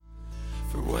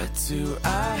What do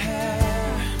I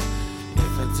have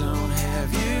if I don't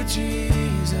have you,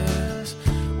 Jesus?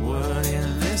 What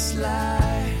in this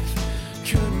life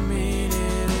could mean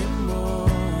anymore?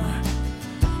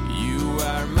 You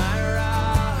are my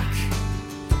rock,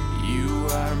 you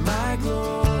are my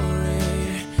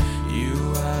glory,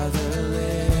 you are the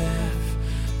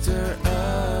lifter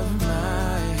of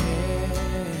my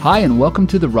head. Hi, and welcome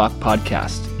to the Rock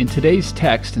Podcast. In today's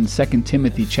text in 2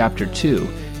 Timothy chapter 2,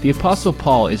 the Apostle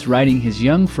Paul is writing his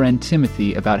young friend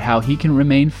Timothy about how he can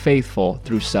remain faithful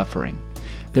through suffering.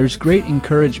 There's great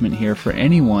encouragement here for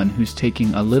anyone who's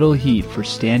taking a little heat for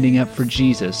standing up for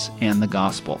Jesus and the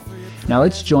gospel. Now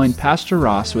let's join Pastor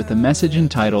Ross with a message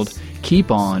entitled, Keep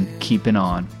On, Keepin'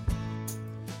 On.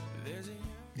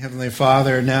 Heavenly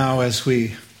Father, now as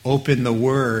we open the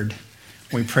Word,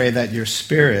 we pray that your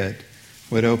Spirit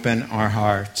would open our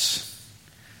hearts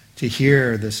to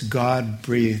hear this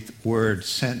God-breathed Word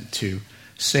sent to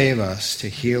save us, to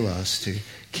heal us, to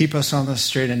keep us on the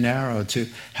straight and narrow, to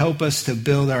help us to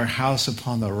build our house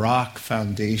upon the rock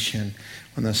foundation.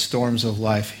 When the storms of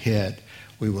life hit,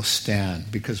 we will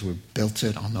stand because we built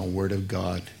it on the Word of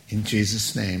God. In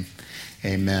Jesus' name,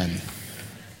 amen.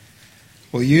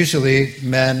 Well, usually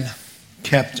men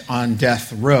kept on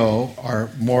death row are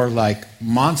more like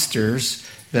monsters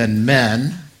than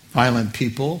men, violent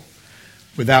people,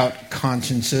 without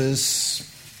consciences,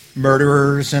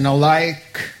 murderers and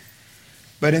alike.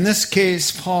 But in this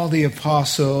case, Paul the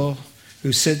Apostle,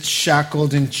 who sits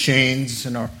shackled in chains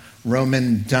in a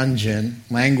Roman dungeon,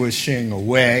 languishing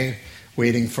away,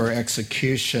 waiting for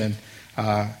execution,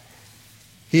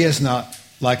 he is not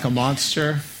like a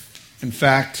monster. In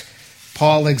fact,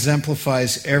 Paul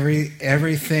exemplifies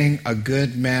everything a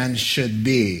good man should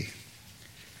be.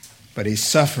 But he's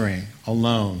suffering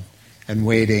alone and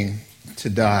waiting to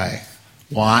die.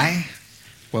 Why?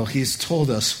 Well, he's told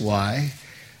us why.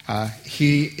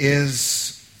 He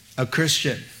is a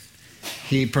Christian.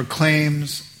 He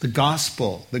proclaims the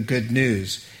gospel, the good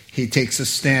news. He takes a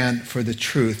stand for the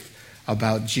truth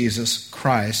about Jesus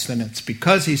Christ, and it's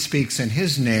because he speaks in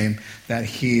his name that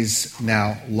he's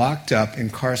now locked up,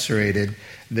 incarcerated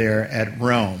there at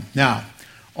Rome. Now,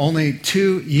 only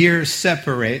 2 years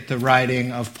separate the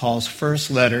writing of Paul's first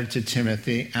letter to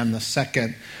Timothy and the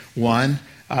second one.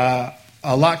 A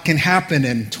lot can happen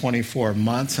in 24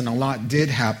 months, and a lot did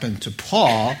happen to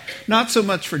Paul. Not so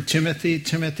much for Timothy.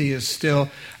 Timothy is still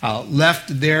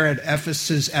left there at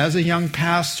Ephesus as a young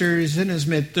pastor. He's in his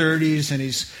mid-30s, and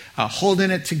he's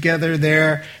holding it together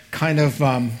there, kind of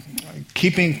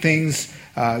keeping things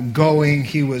going.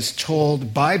 He was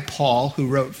told by Paul, who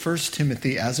wrote 1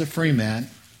 Timothy as a free man.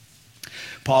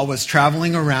 Paul was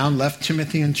traveling around, left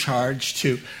Timothy in charge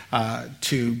to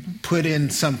put in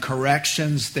some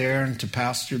corrections there and to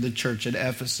pastor the church at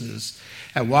Ephesus.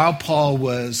 And while Paul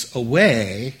was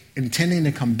away, intending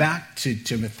to come back to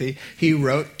Timothy, he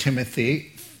wrote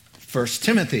Timothy, 1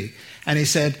 Timothy. And he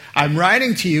said, I'm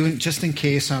writing to you just in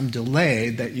case I'm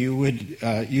delayed, that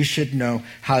you should know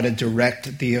how to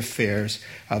direct the affairs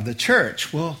of the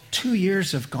church. Well, 2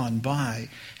 years have gone by,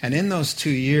 and in those 2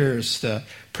 years, the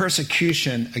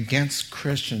persecution against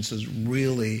Christians has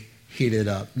really heated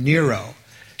up. Nero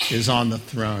is on the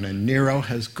throne, and Nero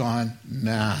has gone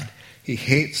mad. He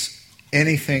hates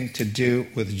anything to do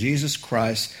with Jesus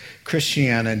Christ,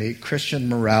 Christianity, Christian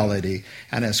morality.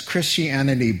 And as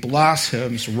Christianity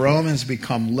blossoms, Rome has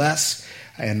become less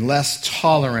and less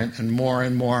tolerant and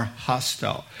more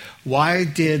hostile. Why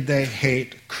did they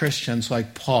hate Christians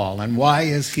like Paul? And why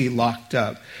is he locked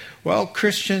up? Well,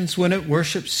 Christians wouldn't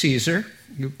worship Caesar.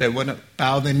 They wouldn't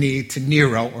bow the knee to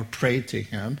Nero or pray to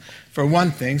him, for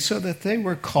one thing, so that they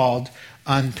were called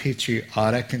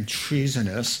unpatriotic and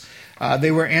treasonous.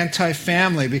 They were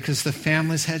anti-family because the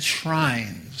families had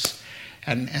shrines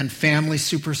and family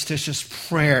superstitious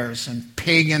prayers and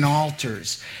pagan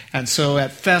altars. And so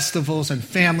at festivals and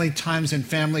family times and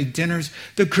family dinners,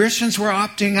 the Christians were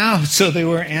opting out. So they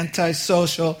were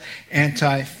anti-social,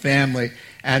 anti-family.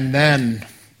 And then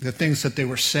the things that they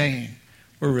were saying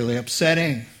were really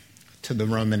upsetting to the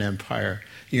Roman Empire.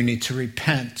 You need to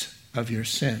repent of your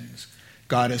sins.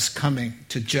 God is coming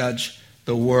to judge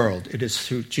the world. It is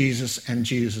through Jesus and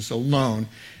Jesus alone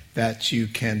that you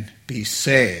can be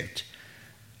saved.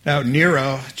 Now,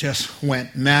 Nero just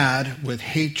went mad with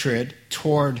hatred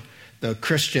toward the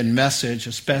Christian message,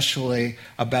 especially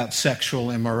about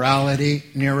sexual immorality.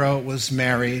 Nero was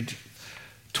married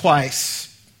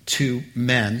twice to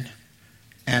men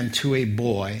and to a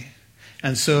boy.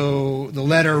 And so the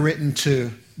letter written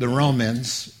to the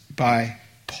Romans by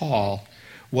Paul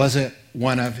wasn't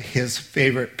one of his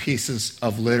favorite pieces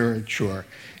of literature,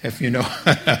 if you know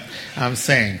what I'm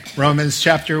saying. Romans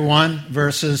chapter 1,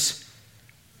 verses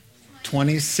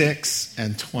 26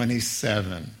 and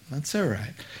 27. That's all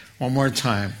right. One more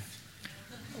time.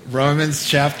 Romans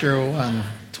chapter 1,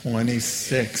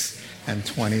 26 and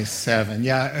 27.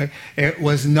 Yeah, it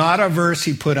was not a verse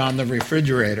he put on the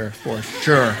refrigerator for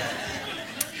sure.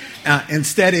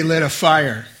 Instead, he lit a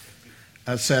fire.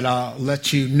 I said, I'll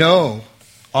let you know,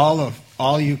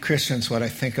 all you Christians, what I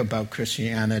think about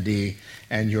Christianity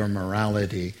and your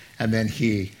morality. And then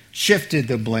he shifted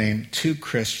the blame to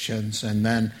Christians and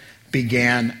then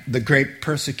began the great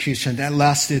persecution that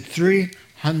lasted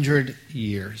 300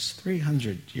 years.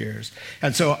 300 years.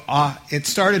 And so it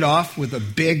started off with a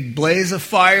big blaze of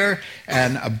fire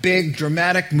and a big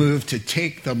dramatic move to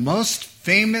take the most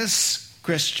famous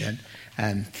Christian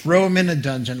and throw him in a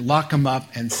dungeon, lock him up,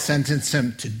 and sentence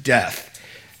him to death.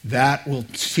 That will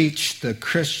teach the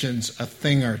Christians a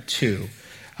thing or two.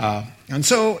 And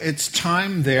so it's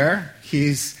time there.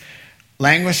 He's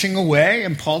languishing away,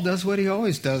 and Paul does what he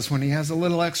always does when he has a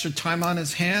little extra time on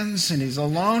his hands and he's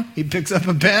alone. He picks up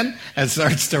a pen and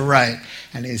starts to write.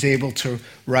 And he's able to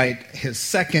write his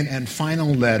second and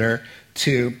final letter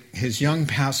to his young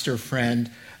pastor friend,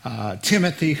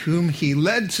 Timothy, whom he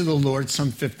led to the Lord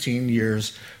some 15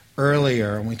 years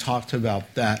earlier. And we talked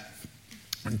about that.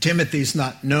 And Timothy's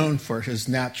not known for his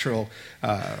natural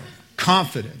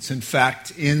confidence. In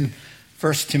fact, in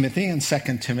 1 Timothy and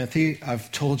 2 Timothy,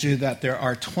 I've told you that there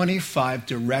are 25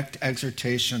 direct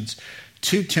exhortations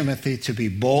to Timothy to be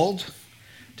bold,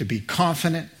 to be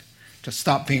confident, to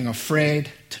stop being afraid,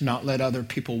 to not let other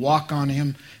people walk on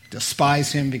him,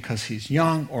 despise him because he's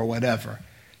young or whatever.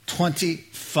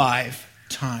 25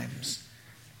 times.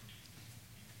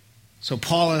 So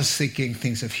Paul is thinking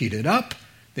things have heated up.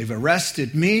 They've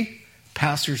arrested me.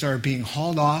 Pastors are being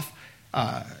hauled off,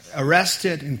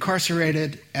 arrested,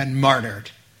 incarcerated, and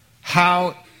martyred.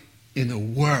 How in the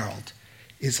world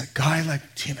is a guy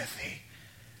like Timothy,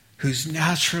 who's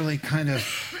naturally kind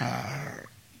of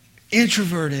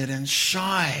introverted and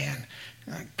shy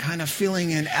and kind of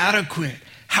feeling inadequate,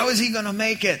 how is he going to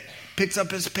make it? Picks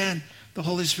up his pen. The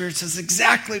Holy Spirit says,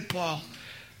 exactly, Paul.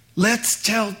 Let's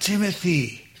tell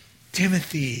Timothy.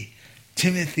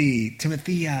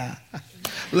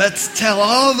 Let's tell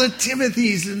all the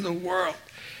Timothys in the world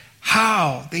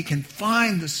how they can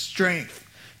find the strength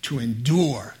to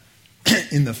endure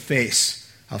in the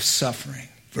face of suffering.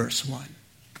 Verse 1.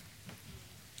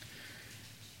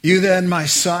 You then, my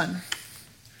son,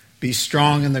 be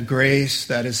strong in the grace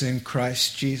that is in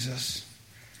Christ Jesus.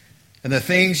 And the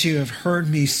things you have heard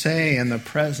me say in the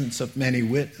presence of many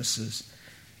witnesses,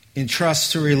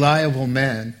 entrust to reliable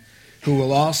men who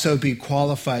will also be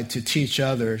qualified to teach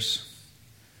others.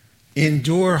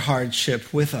 Endure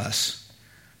hardship with us,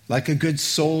 like a good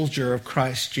soldier of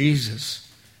Christ Jesus.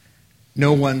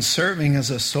 No one serving as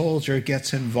a soldier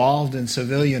gets involved in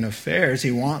civilian affairs.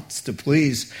 He wants to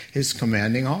please his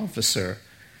commanding officer.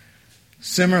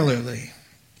 Similarly,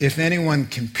 if anyone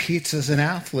competes as an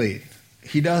athlete,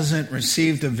 he doesn't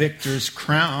receive the victor's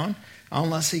crown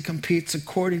unless he competes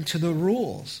according to the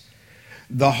rules.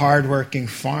 The hardworking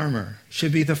farmer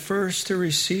should be the first to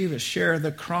receive a share of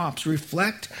the crops.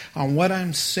 Reflect on what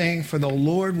I'm saying, for the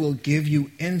Lord will give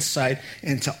you insight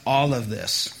into all of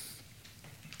this.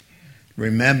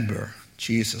 Remember,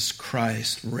 Jesus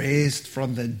Christ, raised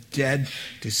from the dead,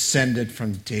 descended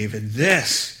from David.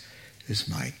 This is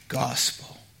my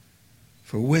gospel,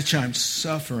 for which I'm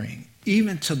suffering,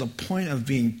 even to the point of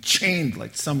being chained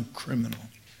like some criminal.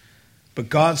 But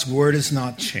God's word is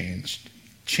not chained,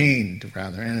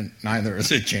 and neither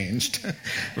is it changed.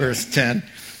 Verse 10,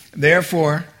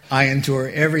 therefore I endure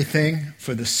everything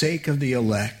for the sake of the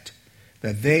elect,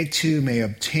 that they too may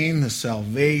obtain the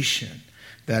salvation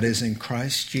that is in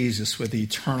Christ Jesus with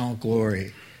eternal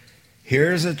glory.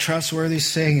 Here is a trustworthy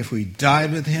saying, if we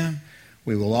died with him,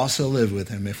 we will also live with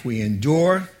him. If we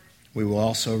endure, we will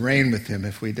also reign with him.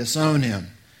 If we disown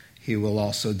him, he will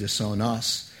also disown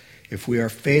us. If we are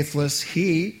faithless,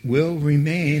 he will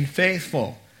remain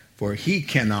faithful, for he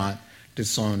cannot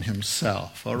disown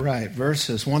himself. All right,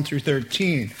 verses 1 through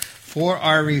 13. For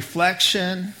our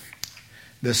reflection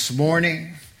this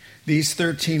morning, these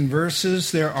 13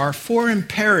 verses, there are 4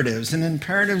 imperatives. And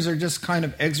imperatives are just kind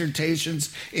of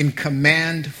exhortations in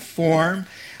command form.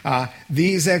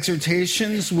 These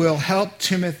exhortations will help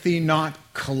Timothy not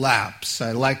collapse.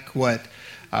 I like what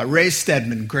Ray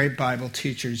Stedman, great Bible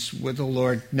teachers with the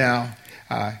Lord now,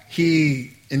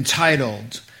 he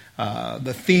entitled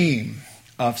the theme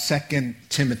of 2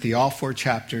 Timothy, all 4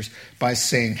 chapters, by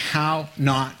saying, how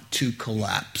not to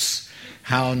collapse.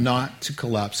 how not to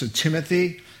collapse. So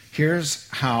Timothy, here's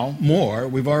how more.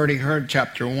 We've already heard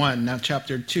chapter 1. Now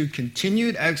chapter 2,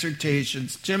 continued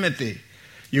exhortations. Timothy,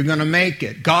 you're going to make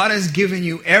it. God has given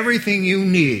you everything you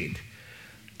need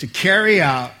to carry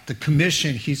out the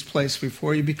commission he's placed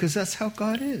before you, because that's how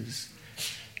God is.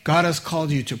 God has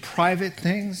called you to private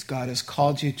things. God has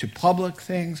called you to public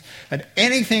things. And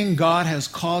anything God has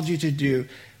called you to do,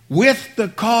 with the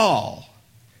call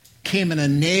came an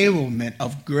enablement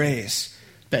of grace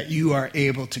that you are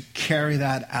able to carry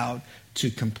that out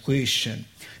to completion.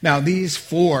 Now, these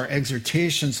 4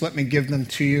 exhortations, let me give them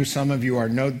to you. Some of you are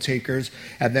note takers,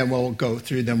 and then we'll go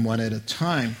through them one at a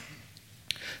time.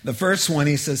 The first one,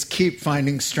 he says, keep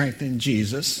finding strength in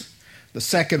Jesus. The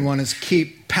second one is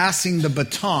keep passing the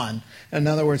baton. In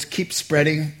other words, keep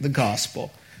spreading the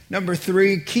gospel. Number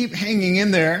 3, keep hanging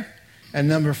in there. And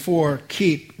number 4,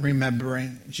 keep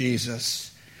remembering Jesus.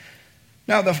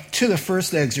 Now, to the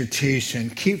first exhortation,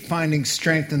 keep finding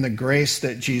strength in the grace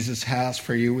that Jesus has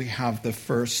for you. We have the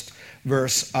first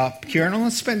verse up here. And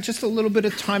let's spend just a little bit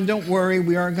of time. Don't worry,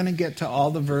 we aren't going to get to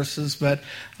all the verses, but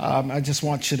I just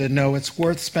want you to know it's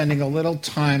worth spending a little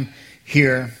time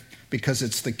here, because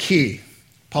it's the key.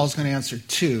 Paul's going to answer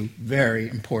 2 very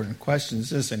important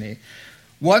questions, isn't he?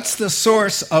 What's the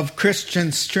source of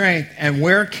Christian strength, and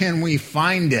where can we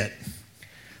find it?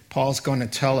 Paul's going to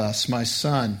tell us, my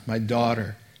son, my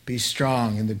daughter, be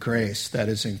strong in the grace that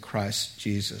is in Christ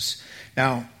Jesus.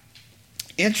 Now,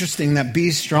 interesting that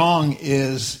be strong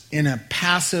is in a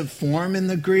passive form in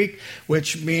the Greek,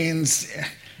 which means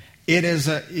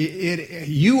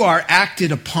you are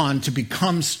acted upon to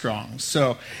become strong.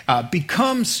 So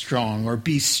become strong, or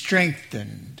be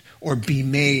strengthened, or be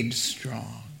made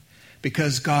strong.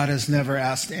 Because God has never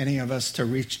asked any of us to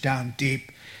reach down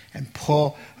deep and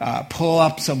pull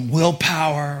up some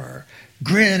willpower or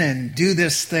grin and do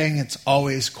this thing. It's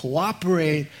always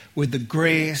cooperate with the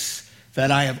grace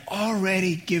that I have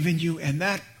already given you, and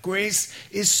that grace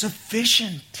is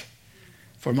sufficient.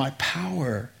 For my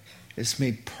power is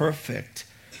made perfect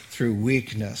through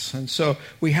weakness. And so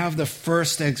we have the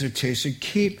first exhortation,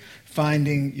 keep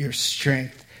finding your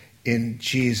strength in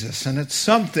Jesus. And it's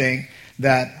something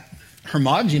that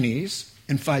Hermogenes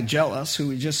and Phygelus, who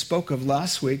we just spoke of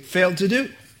last week, failed to do.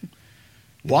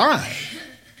 Why?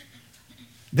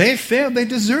 They failed. They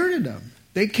deserted him.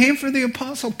 They came for the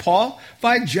Apostle Paul.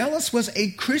 Phygelus was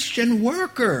a Christian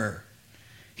worker.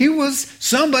 He was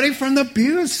somebody from the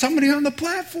pews, somebody on the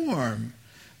platform.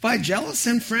 Phygelus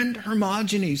and friend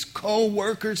Hermogenes,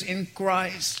 co-workers in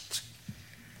Christ.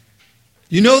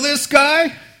 You know this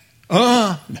guy?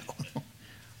 No.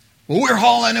 Well, we're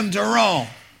hauling him to Rome.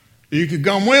 You could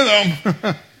come with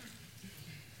him.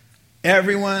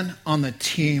 Everyone on the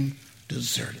team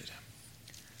deserted him.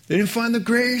 They didn't find the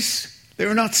grace. They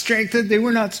were not strengthened. They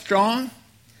were not strong.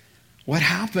 What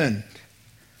happened?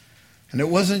 And it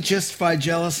wasn't just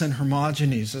Phygelus and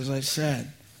Hermogenes, as I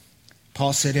said.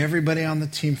 Paul said, everybody on the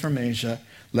team from Asia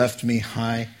left me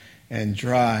high and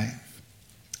dry.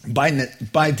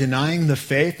 By denying the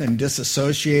faith and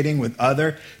disassociating with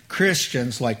other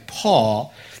Christians like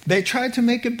Paul, they tried to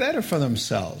make it better for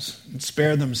themselves and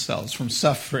spare themselves from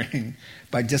suffering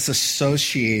by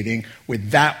disassociating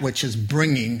with that which is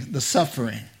bringing the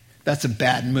suffering. That's a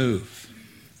bad move.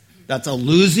 That's a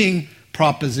losing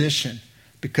proposition,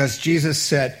 because Jesus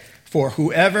said, for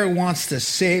whoever wants to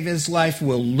save his life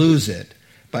will lose it,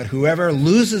 but whoever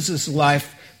loses his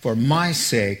life for my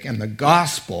sake and the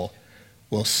gospel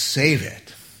will save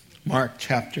it. Mark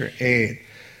chapter 8.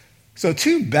 So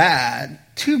too bad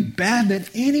that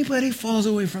anybody falls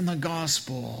away from the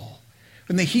gospel.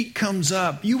 When the heat comes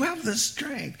up, you have the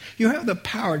strength. You have the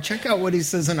power. Check out what he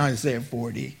says in Isaiah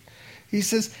 40. He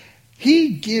says, he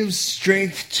gives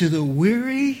strength to the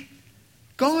weary.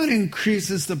 God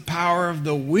increases the power of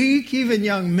the weak. Even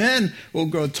young men will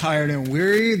grow tired and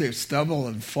weary. They stumble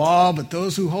and fall. But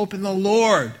those who hope in the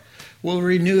Lord will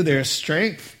renew their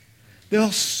strength.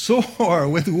 They'll soar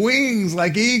with wings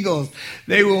like eagles.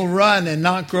 They will run and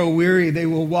not grow weary. They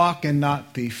will walk and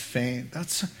not be faint.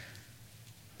 That's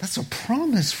a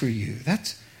promise for you.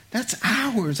 That's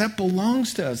ours. That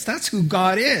belongs to us. That's who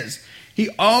God is. He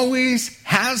always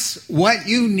has what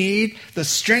you need, the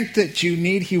strength that you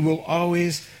need. He will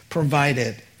always provide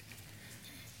it.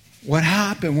 What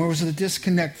happened? Where was the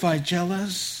disconnect,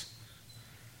 Phygelus?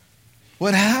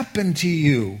 What happened to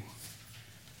you?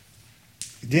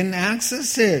 You didn't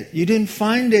access it. You didn't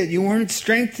find it. You weren't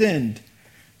strengthened.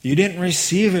 You didn't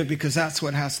receive it, because that's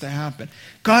what has to happen.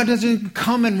 God doesn't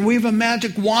come and wave a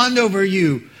magic wand over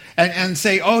you and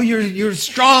say, oh, you're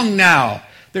strong now.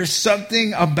 There's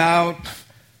something about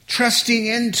trusting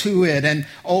into it and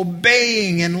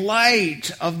obeying in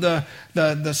light of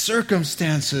the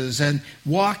circumstances and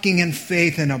walking in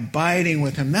faith and abiding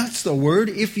with him. That's the word.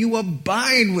 If you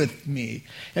abide with me,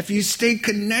 if you stay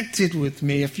connected with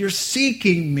me, if you're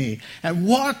seeking me and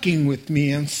walking with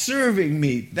me and serving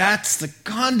me, that's the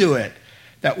conduit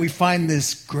that we find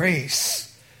this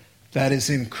grace that is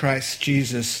in Christ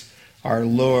Jesus our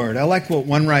Lord. I like what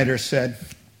one writer said.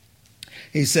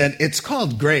 He said, it's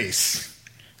called grace.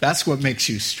 That's what makes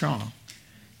you strong.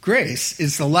 Grace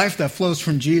is the life that flows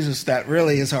from Jesus that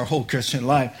really is our whole Christian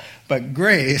life. But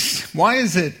grace, why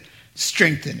is it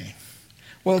strengthening?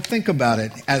 Well, think about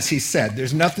it. As he said,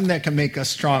 there's nothing that can make us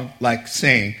strong like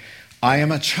saying, I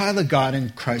am a child of God in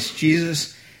Christ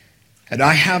Jesus, and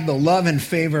I have the love and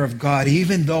favor of God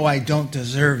even though I don't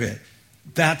deserve it.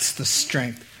 That's the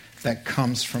strength that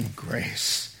comes from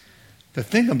grace. The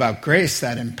thing about grace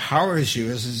that empowers you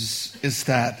is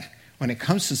that when it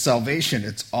comes to salvation,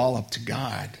 it's all up to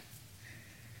God.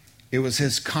 It was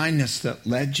his kindness that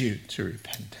led you to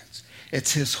repentance.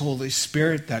 It's his Holy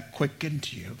Spirit that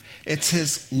quickened you. It's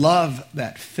his love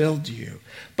that filled you.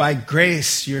 By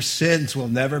grace, your sins will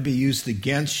never be used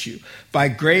against you. By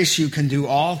grace, you can do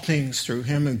all things through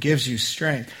him who gives you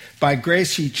strength. By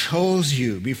grace, he chose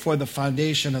you before the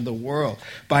foundation of the world.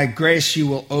 By grace, you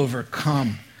will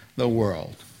overcome the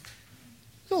world.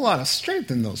 There's a lot of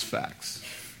strength in those facts.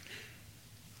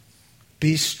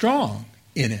 Be strong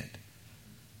in it.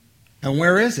 And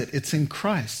where is it? It's in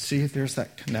Christ. See, there's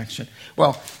that connection.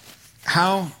 Well,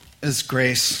 how is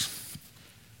grace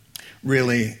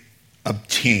really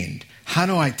obtained? How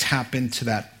do I tap into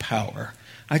that power?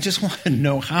 I just want to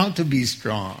know how to be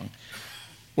strong.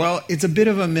 Well, it's a bit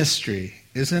of a mystery,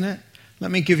 isn't it? Let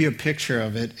me give you a picture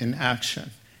of it in action.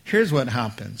 Here's what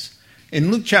happens. In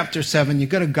Luke chapter 7, you've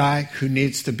got a guy who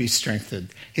needs to be strengthened.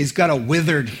 He's got a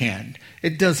withered hand.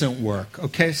 It doesn't work.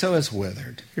 Okay, so it's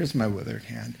withered. Here's my withered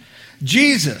hand.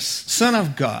 Jesus, Son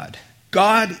of God,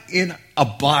 God in a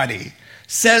body,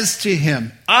 says to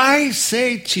him, I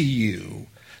say to you,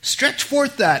 stretch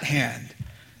forth that hand.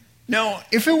 Now,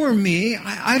 if it were me,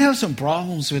 I'd have some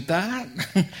problems with that.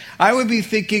 I would be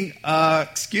thinking,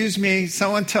 excuse me,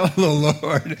 someone tell the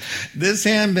Lord, this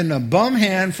hand been a bum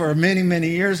hand for many, many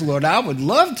years, Lord. I would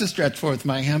love to stretch forth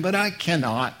my hand, but I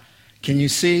cannot. Can you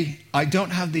see? I don't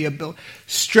have the ability.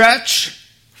 Stretch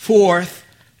forth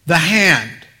the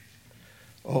hand.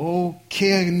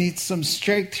 Okay, I need some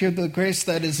strength here, the grace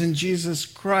that is in Jesus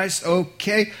Christ.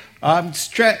 Okay, I'm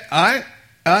stretching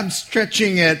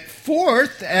it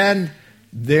forth, and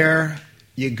there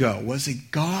you go. Was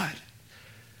it God?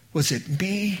 Was it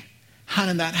me? How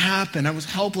did that happen? I was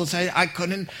helpless. I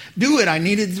couldn't do it. I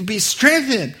needed to be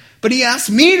strengthened. But he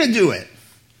asked me to do it.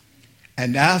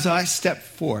 And as I stepped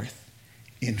forth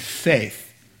in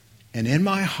faith and in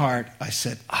my heart, I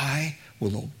said, I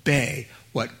will obey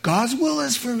what God's will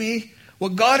is for me,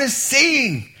 what God is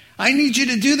saying. I need you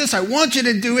to do this. I want you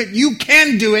to do it. You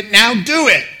can do it. Now do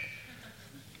it.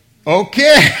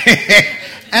 Okay.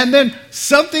 And then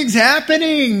something's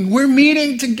happening. We're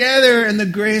meeting together, and the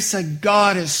grace of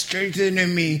God is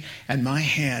strengthening me, and my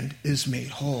hand is made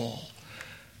whole.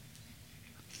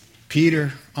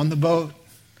 Peter on the boat.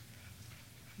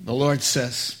 The Lord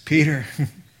says, Peter,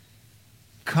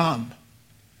 come.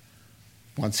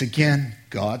 Once again,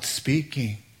 God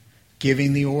speaking,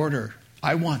 giving the order.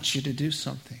 I want you to do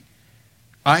something.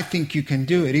 I think you can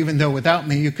do it, even though without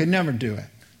me you could never do it.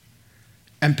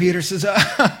 And Peter says,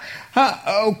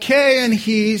 okay, and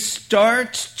he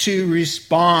starts to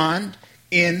respond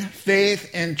in faith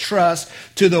and trust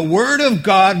to the word of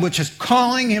God, which is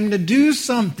calling him to do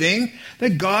something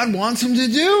that God wants him to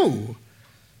do.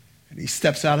 And he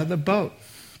steps out of the boat,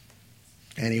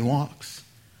 and he walks.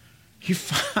 He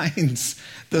finds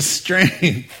the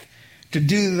strength to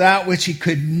do that which he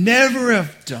could never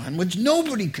have done, which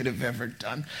nobody could have ever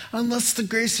done, unless the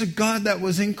grace of God that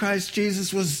was in Christ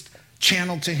Jesus was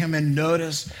channeled to him. And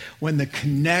notice when the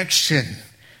connection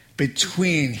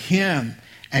between him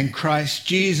and Christ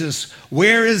Jesus,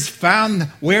 where the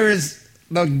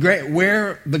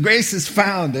grace is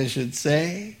found, I should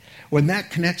say, when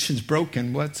that connection's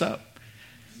broken, what's up?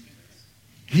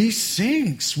 He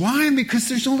sinks. Why? Because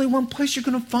there's only one place you're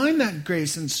going to find that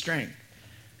grace and strength.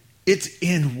 It's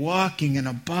in walking and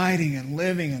abiding and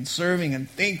living and serving and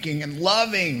thinking and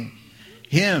loving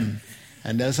him.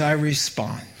 And as I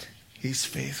respond, he's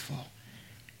faithful.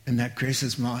 And that grace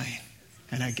is mine.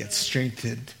 And I get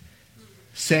strengthened.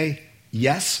 Say,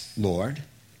 yes, Lord.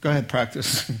 Go ahead,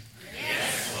 practice.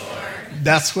 Yes, Lord.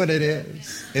 That's what it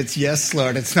is. It's yes,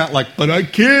 Lord. It's not like, but I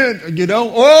can't,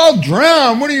 oh, I'll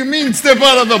drown. What do you mean, step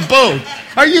out of the boat?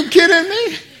 Are you kidding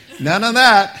me? None of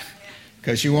that.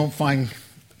 because you won't find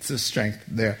the strength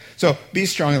there. So be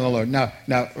strong in the Lord. Now,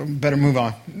 better move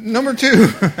on. Number 2,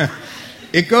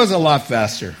 it goes a lot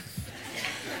faster.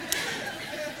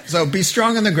 So be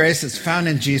strong in the grace that's found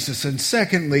in Jesus. And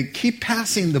secondly, keep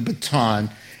passing the baton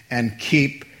and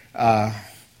keep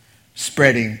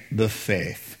spreading the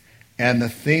faith. And the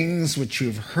things which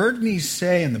you've heard me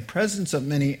say in the presence of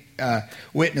many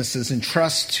witnesses,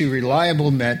 entrust to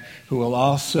reliable men who will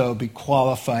also be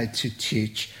qualified to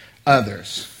teach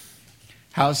others.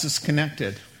 How is this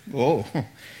connected?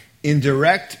 In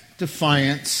direct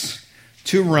defiance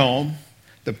to Rome,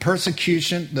 the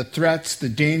persecution, the threats, the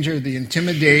danger, the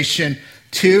intimidation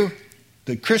to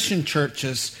the Christian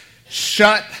churches,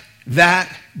 shut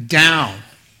that down.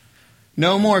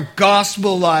 No more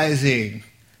gospelizing.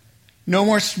 No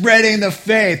more spreading the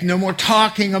faith. No more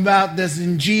talking about this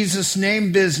in Jesus'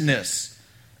 name business.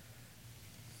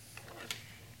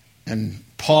 And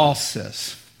Paul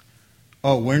says,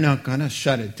 we're not going to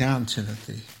shut it down,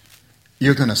 Timothy.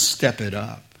 You're going to step it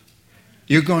up.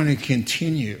 You're going to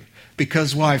continue.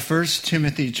 Because why? 1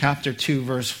 Timothy chapter 2,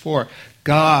 verse 4.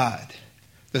 God,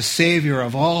 the Savior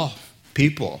of all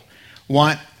people,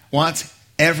 wants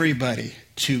everybody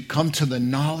to come to the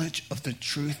knowledge of the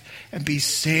truth and be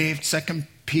saved. 2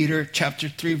 Peter chapter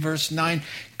 3, verse 9.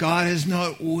 God is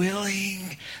not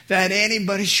willing that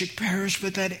anybody should perish,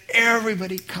 but that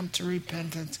everybody come to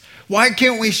repentance. Why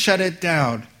can't we shut it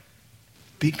down?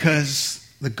 Because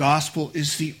the gospel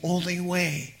is the only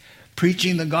way.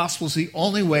 Preaching the gospel is the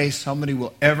only way somebody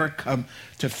will ever come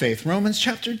to faith. Romans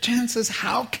chapter 10 says,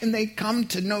 how can they come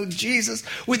to know Jesus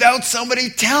without somebody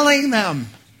telling them?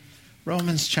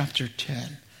 Romans chapter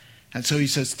 10. And so he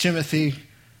says, Timothy,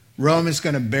 Rome is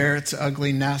going to bear its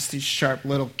ugly, nasty, sharp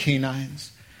little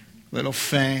canines, little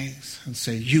fangs, and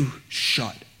say, you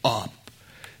shut up.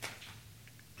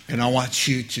 And I want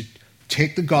you to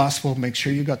take the gospel, make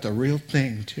sure you got the real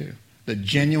thing too. The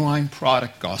genuine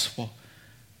product gospel.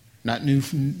 Not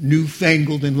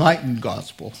newfangled, enlightened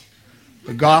gospel.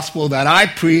 The gospel that I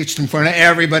preached in front of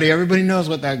everybody. Everybody knows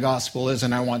what that gospel is,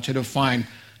 and I want you to find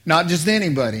not just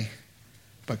anybody,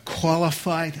 but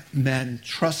qualified men,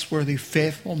 trustworthy,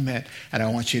 faithful men. And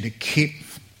I want you to keep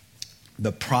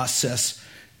the process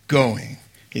going.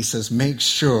 He says, make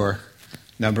sure,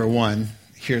 number 1,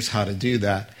 here's how to do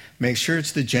that. Make sure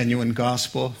it's the genuine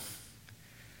gospel.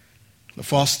 The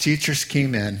false teachers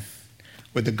came in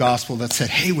with the gospel that said,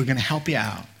 hey, we're going to help you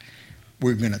out.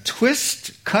 We're going to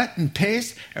twist, cut, and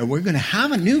paste, and we're going to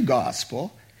have a new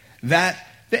gospel that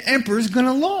the emperor is going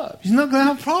to love. He's not going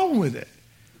to have a problem with it.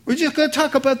 We're just going to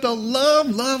talk about the love,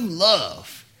 love,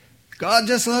 love. God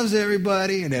just loves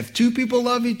everybody, and if 2 people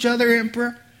love each other,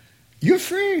 emperor, you're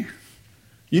free.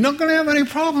 You're not going to have any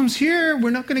problems here.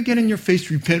 We're not going to get in your face,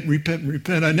 repent, repent,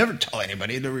 repent. I never tell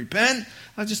anybody to repent.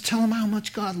 I just tell them how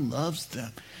much God loves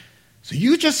them. So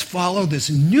you just follow this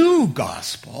new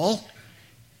gospel,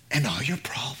 and all your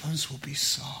problems will be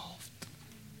solved.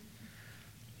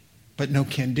 But no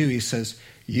can do. He says,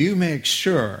 you make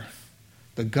sure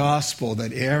the gospel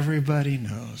that everybody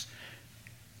knows,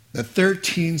 the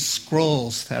 13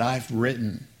 scrolls that I've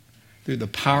written through the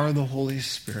power of the Holy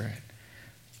Spirit,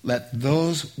 let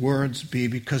those words be,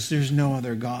 because there's no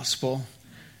other gospel.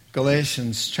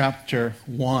 Galatians chapter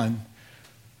 1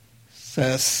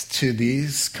 says to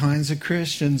these kinds of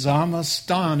Christians, I'm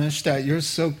astonished that you're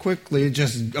so quickly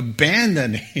just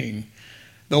abandoning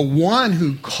the one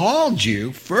who called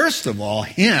you, first of all,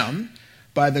 him,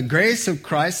 by the grace of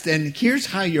Christ. And here's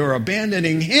how you're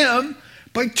abandoning him,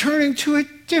 by turning to a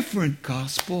different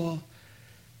gospel.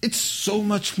 It's so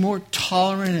much more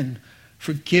tolerant and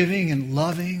forgiving and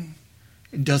loving.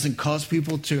 It doesn't cause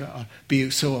people to be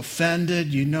so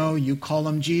offended. You know, you call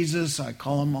him Jesus, I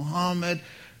call him Muhammad.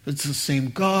 It's the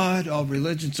same God. All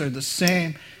religions are the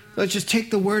same. Let's just take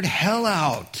the word hell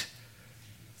out,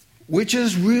 which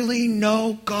is really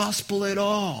no gospel at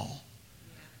all.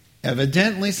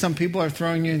 Evidently, some people are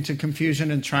throwing you into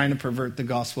confusion and trying to pervert the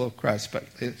gospel of Christ.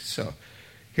 So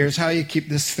here's how you keep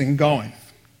this thing going.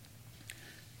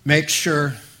 Make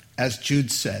sure, as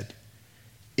Jude said,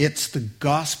 it's the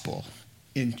gospel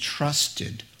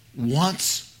entrusted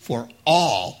once for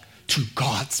all to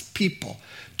God's people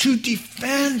to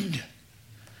defend,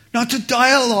 not to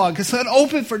dialogue. It's not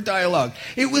open for dialogue.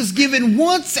 It was given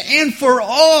once and for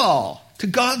all to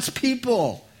God's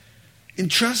people.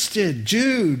 Entrusted.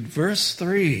 Jude, verse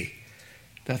 3.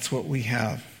 That's what we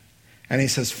have. And he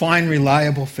says, find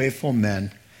reliable, faithful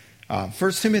men. 1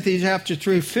 Timothy chapter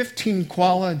 3, 15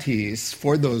 qualities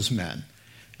for those men.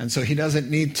 And so he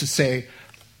doesn't need to say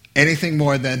anything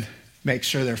more than Make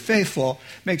sure they're faithful.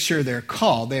 Make sure they're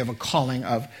called. They have a calling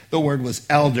of, the word was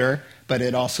elder, but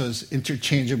it also is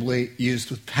interchangeably used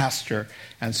with pastor.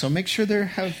 And so make sure they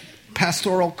have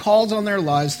pastoral calls on their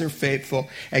lives, they're faithful,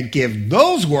 and give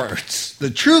those words, the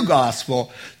true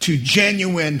gospel, to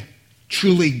genuine,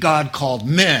 truly God-called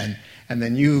men. And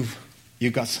then you've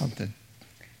got something.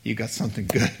 You got something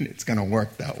good. It's going to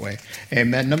work that way.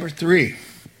 Amen. Number 3.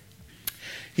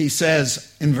 He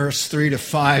says in verse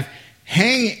 3-5,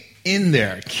 hang in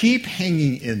there. Keep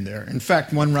hanging in there. In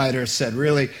fact, one writer said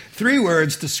really 3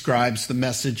 words describes the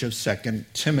message of 2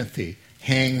 Timothy.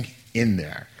 Hang in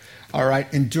there. All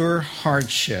right, endure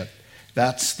hardship.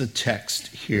 That's the text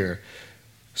here.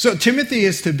 So Timothy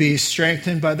is to be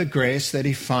strengthened by the grace that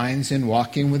he finds in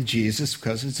walking with Jesus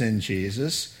because it's in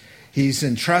Jesus. He's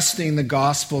entrusting the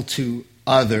gospel to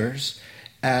others.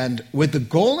 And with the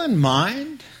goal in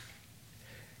mind,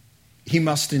 he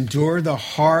must endure the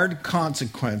hard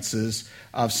consequences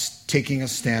of taking a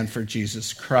stand for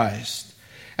Jesus Christ.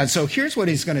 And so here's what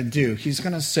he's going to do. He's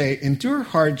going to say, endure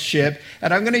hardship,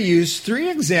 and I'm going to use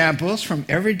 3 examples from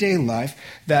everyday life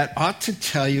that ought to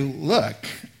tell you, look,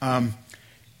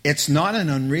 it's not an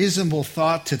unreasonable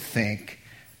thought to think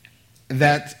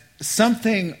that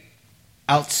something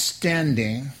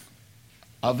outstanding,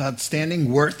 of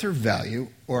outstanding worth or value,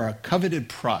 or a coveted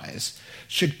prize,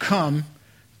 should come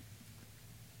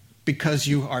because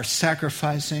you are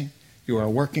sacrificing, you are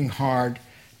working hard,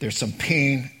 there's some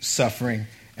pain, suffering,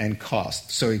 and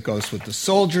cost. So he goes with the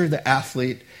soldier, the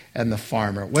athlete, and the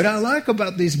farmer. What I like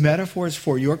about these metaphors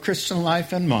for your Christian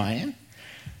life and mine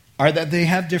are that they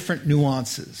have different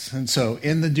nuances. And so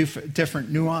in the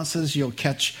different nuances, you'll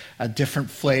catch a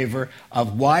different flavor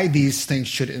of why these things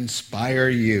should inspire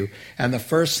you. And the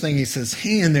first thing he says,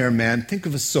 hang in there, man. Think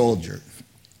of a soldier.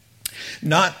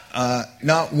 Not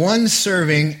one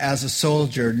serving as a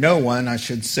soldier, no one, I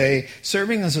should say,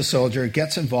 serving as a soldier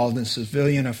gets involved in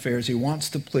civilian affairs. He wants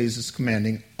to please his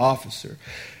commanding officer.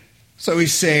 So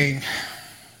he's saying,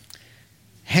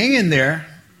 hang in there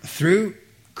through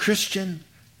Christian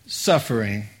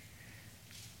suffering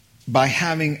by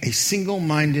having a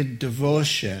single-minded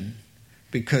devotion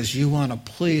because you want to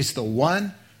please the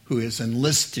one who has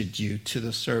enlisted you to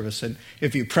the service. And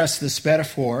if you press this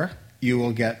metaphor, you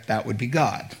will get that would be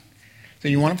God. So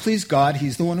you want to please God.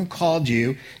 He's the one who called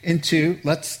you into,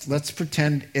 let's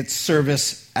pretend it's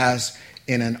service as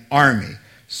in an army.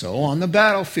 So on the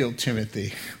battlefield,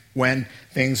 Timothy, when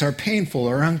things are painful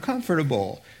or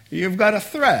uncomfortable, you've got a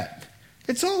threat.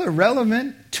 It's all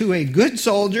irrelevant to a good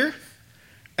soldier.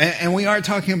 And we are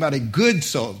talking about a good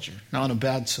soldier, not a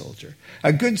bad soldier.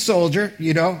 A good soldier,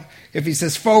 if he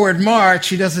says forward march,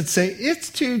 he doesn't say, it's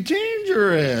too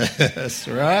dangerous,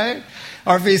 right?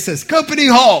 Or if he says company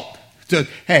halt, so,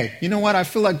 hey, you know what? I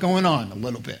feel like going on a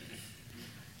little bit.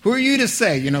 Who are you to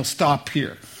say, stop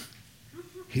here?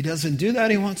 He doesn't do that.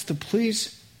 He wants to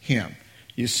please him.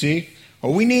 You see?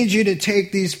 Well, we need you to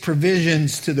take these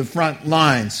provisions to the front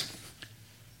lines.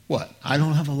 What? I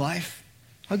don't have a life?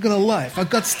 I've got a life. I've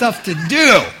got stuff to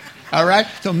do. All right?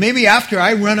 So maybe after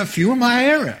I run a few of my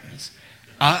errands,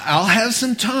 I'll have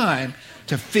some time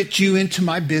to fit you into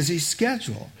my busy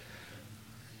schedule.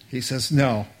 He says,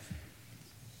 no,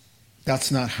 that's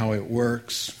not how it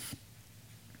works.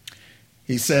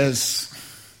 He says,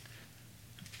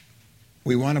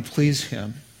 we want to please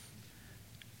him,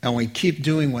 and we keep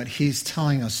doing what he's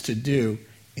telling us to do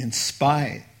in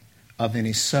spite of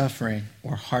any suffering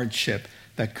or hardship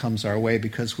that comes our way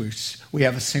because we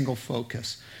have a single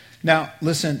focus. Now,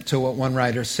 listen to what one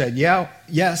writer said.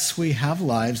 Yes, we have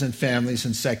lives and families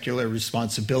and secular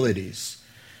responsibilities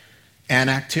and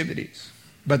activities.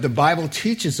 But the Bible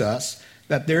teaches us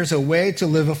that there's a way to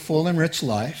live a full and rich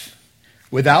life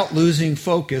without losing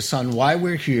focus on why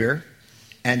we're here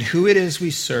and who it is we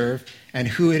serve and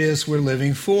who it is we're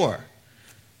living for.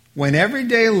 When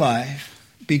everyday life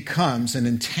becomes an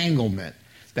entanglement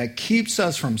that keeps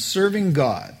us from serving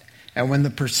God, and when the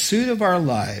pursuit of our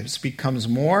lives becomes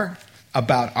more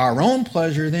about our own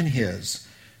pleasure than his,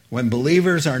 when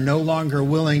believers are no longer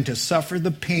willing to suffer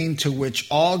the pain to which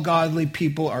all godly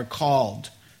people are called,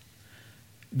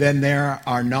 then there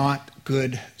are not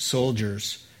good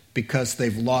soldiers because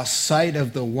they've lost sight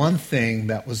of the one thing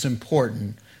that was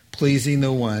important, pleasing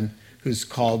the one who's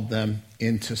called them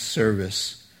into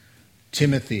service.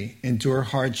 Timothy, endure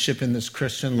hardship in this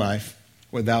Christian life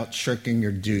without shirking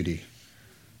your duty,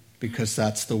 because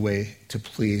that's the way to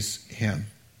please him.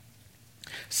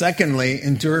 Secondly,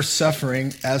 endure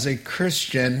suffering as a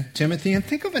Christian, Timothy, and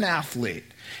think of an athlete.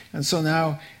 And so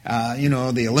now,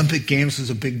 the Olympic Games was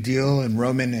a big deal in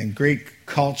Roman and Greek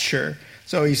culture.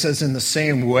 So he says, in the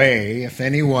same way, if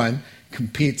anyone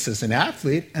competes as an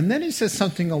athlete. And then he says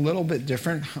something a little bit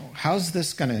different. How's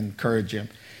this going to encourage him?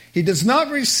 He does not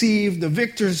receive the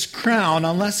victor's crown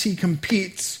unless he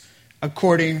competes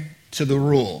according to the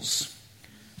rules.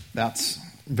 That's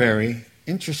very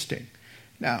interesting.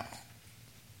 Now,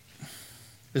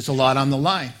 there's a lot on the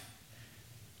line.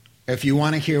 If you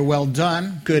want to hear well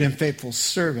done, good and faithful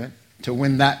servant, to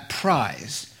win that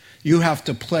prize, you have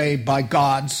to play by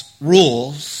God's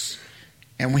rules,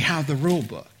 and we have the rule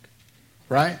book,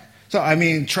 right? So,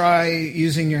 try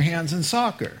using your hands in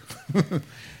soccer.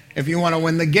 If you want to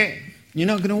win the game, you're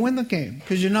not going to win the game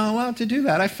because you're not allowed to do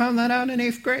that. I found that out in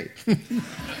 8th grade.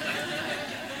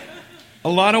 A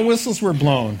lot of whistles were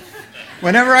blown.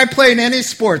 Whenever I played any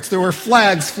sports, there were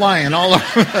flags flying all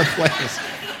over the place,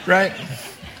 right?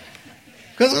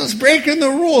 Because it was breaking the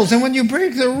rules. And when you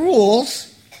break the rules,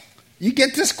 you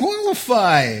get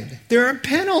disqualified. There are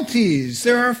penalties.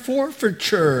 There are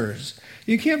forfeitures.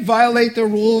 You can't violate the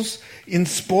rules in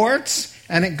sports,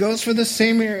 and it goes for the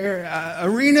same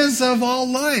arenas of all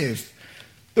life.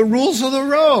 The rules of the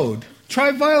road.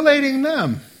 Try violating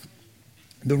them.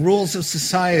 The rules of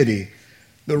society.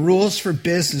 The rules for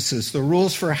businesses. The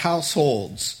rules for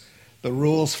households. The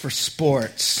rules for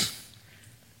sports.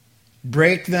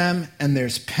 Break them, and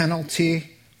there's penalty,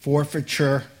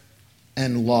 forfeiture,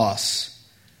 and loss.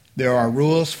 There are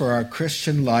rules for our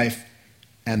Christian life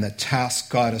and the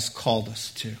task God has called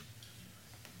us to.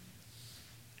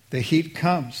 The heat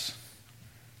comes.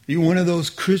 Are you one of those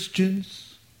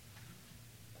Christians?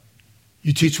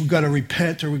 You teach we've got to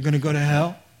repent or we're going to go to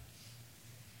hell?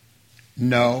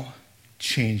 No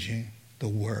changing the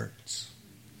words.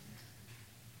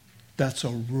 That's a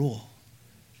rule.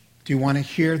 Do you want to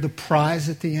hear the prize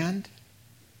at the end?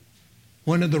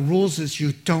 One of the rules is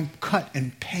you don't cut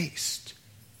and paste.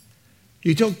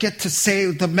 You don't get to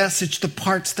say the message, the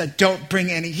parts that don't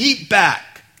bring any heat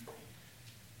back.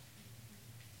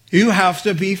 You have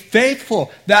to be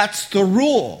faithful. That's the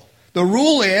rule. The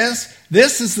rule is,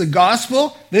 this is the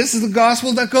gospel. This is the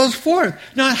gospel that goes forth.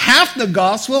 Not half the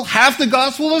gospel. Half the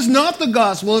gospel is not the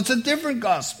gospel. It's a different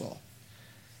gospel.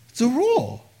 It's a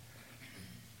rule.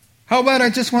 How about I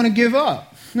just want to give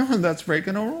up? No, that's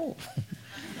breaking a rule.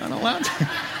 I'm not allowed to.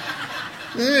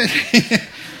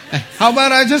 How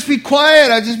about I just be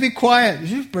quiet? I just be quiet.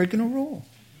 You're just breaking a rule.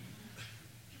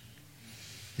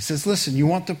 He says, listen, you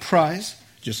want the prize,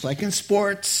 just like in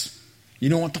sports, you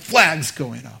don't want the flags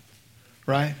going up,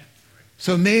 right?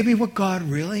 So maybe what God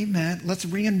really meant, let's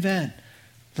reinvent.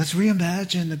 Let's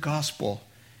reimagine the gospel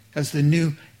as the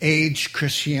new age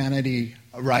Christianity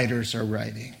writers are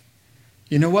writing.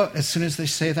 You know what? As soon as they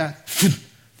say that,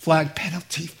 flag,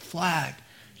 penalty, flag.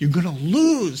 You're going to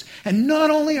lose. And not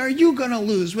only are you going to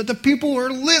lose, but the people who are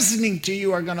listening to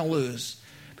you are going to lose.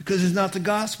 Because it's not the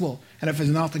gospel. And if it's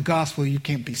not the gospel, you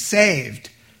can't be saved.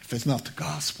 If it's not the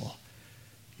gospel,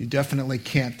 you definitely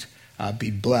can't be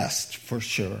blessed for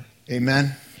sure.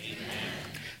 Amen?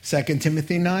 Amen. 2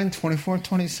 Timothy 9, 24,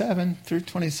 27 through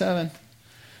 27.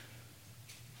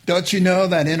 Don't you know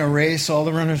that in a race all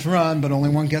the runners run, but only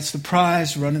one gets the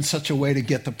prize? Run in such a way to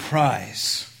get the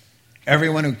prize.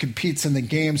 Everyone who competes in the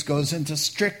games goes into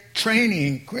strict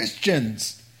training.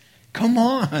 Christians, come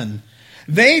on.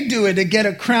 They do it to get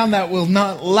a crown that will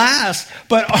not last,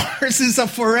 but ours is a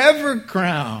forever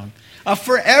crown. A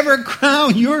forever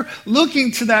crown. You're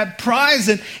looking to that prize,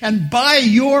 and by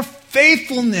your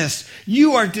faithfulness,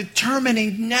 you are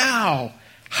determining now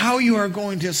how you are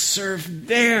going to serve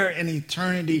there in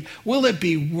eternity. Will it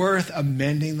be worth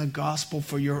amending the gospel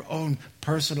for your own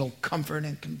personal comfort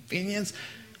and convenience?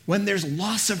 When there's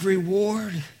loss of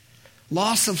reward,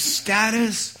 loss of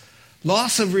status,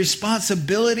 loss of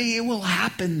responsibility, it will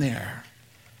happen there.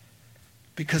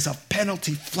 Because a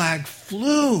penalty flag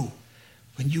flew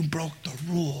when you broke the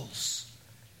rules.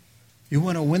 You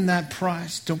want to win that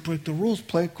prize? Don't break the rules.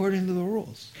 Play according to the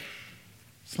rules.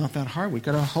 It's not that hard. We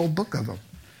got a whole book of them.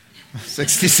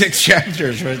 66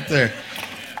 chapters right there.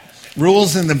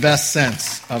 Rules in the best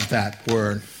sense of that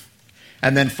word.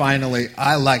 And then finally,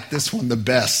 I like this one the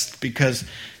best because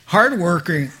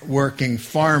hard-working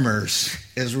farmers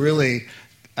is really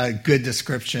a good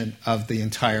description of the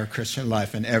entire Christian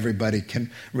life, and everybody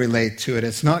can relate to it.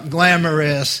 It's not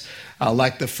glamorous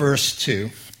like the first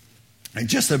two, and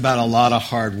just about a lot of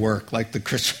hard work like the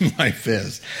Christian life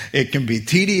is. It can be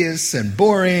tedious and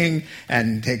boring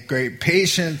and take great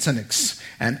patience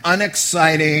and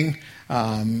unexciting.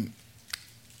 The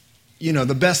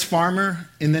best farmer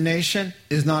in the nation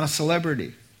is not a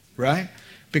celebrity, right?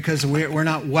 Because we're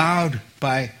not wowed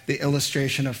by the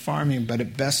illustration of farming, but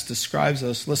it best describes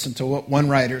us. Listen to what one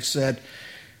writer said.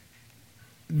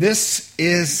 This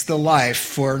is the life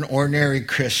for an ordinary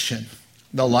Christian.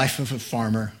 the life of a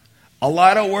farmer. A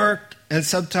lot of work and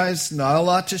sometimes not a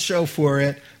lot to show for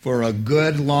it for a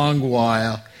good long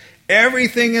while.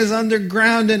 Everything is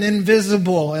underground and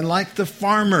invisible, and like the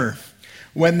farmer,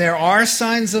 when there are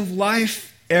signs of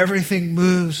life, everything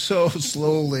moves so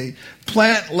slowly.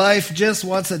 Plant life just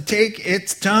wants to take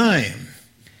its time,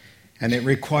 and it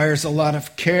requires a lot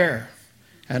of care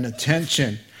and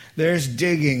attention. There's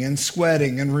digging and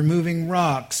sweating and removing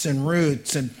rocks and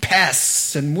roots and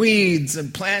pests and weeds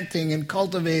and planting and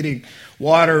cultivating,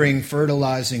 watering,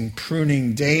 fertilizing,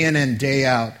 pruning, day in and day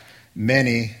out.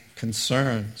 Many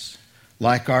concerns,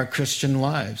 like our Christian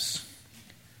lives.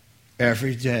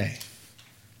 Every day,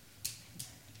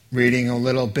 reading a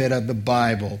little bit of the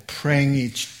Bible, praying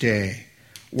each day,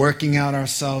 working out our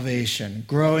salvation,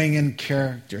 growing in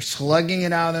character, slugging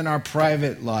it out in our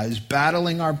private lives,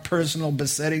 battling our personal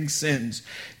besetting sins,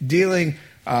 working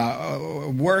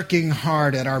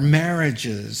hard at our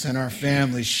marriages and our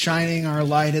families, shining our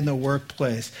light in the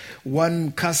workplace,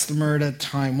 one customer at a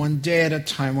time, one day at a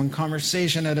time, one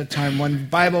conversation at a time, one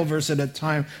Bible verse at a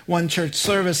time, one church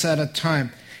service at a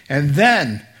time. And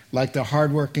then, like the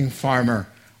hardworking farmer,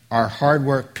 our hard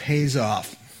work pays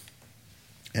off.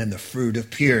 And the fruit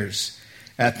appears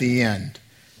at the end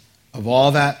of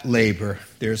all that labor.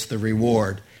 There's the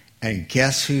reward. And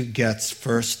guess who gets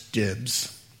first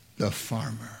dibs? The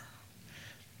farmer.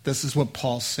 This is what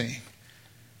Paul's saying.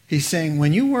 He's saying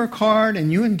when you work hard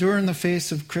and you endure in the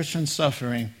face of Christian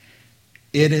suffering,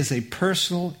 it is a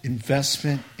personal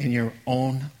investment in your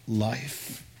own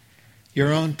life,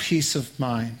 your own peace of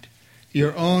mind,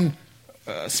 your own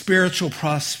spiritual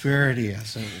prosperity,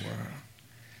 as it were.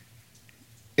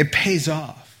 It pays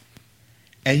off.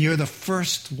 And you're the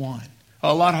first one.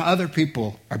 A lot of other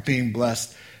people are being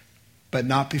blessed, but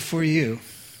not before you.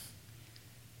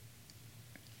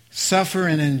 Suffer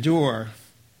and endure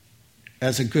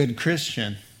as a good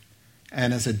Christian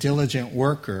and as a diligent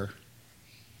worker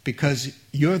because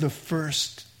you're the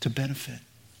first to benefit.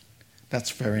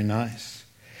 That's very nice.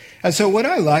 And so what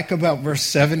I like about verse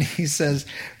 7, he says,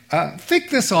 think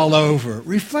this all over.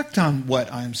 Reflect on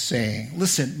what I'm saying.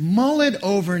 Listen, mull it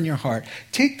over in your heart.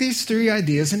 Take these three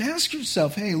ideas and ask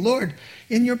yourself, hey, Lord,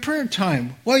 in your prayer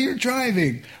time, while you're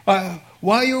driving,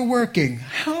 while you're working,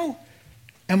 how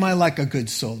am I like a good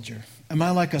soldier? Am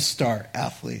I like a star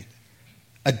athlete,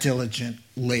 a diligent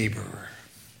laborer?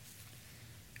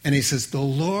 And he says, the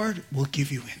Lord will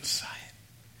give you insight.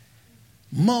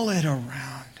 Mull it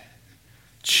around.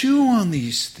 Chew on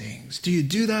these things. Do you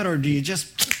do that, or do you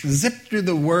just zip through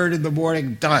the word in the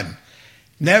morning? Done.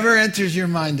 Never enters your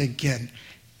mind again.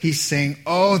 He's saying,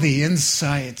 the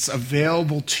insights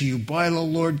available to you by the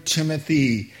Lord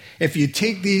Timothy. If you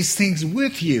take these things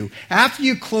with you, after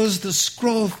you close the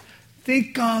scroll,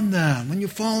 think on them. When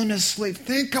you've fallen asleep,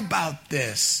 think about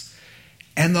this.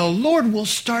 And the Lord will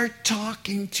start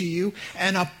talking to you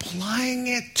and applying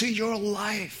it to your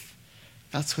life.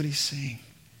 That's what he's saying.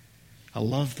 I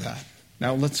love that.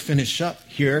 Now let's finish up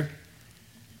here.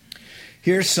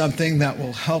 Here's something that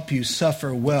will help you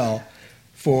suffer well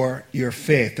for your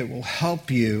faith. It will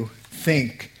help you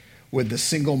think with the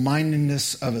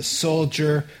single-mindedness of a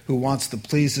soldier who wants to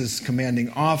please his commanding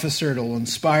officer. It'll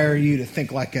inspire you to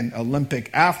think like an Olympic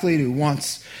athlete who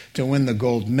wants to win the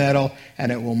gold medal,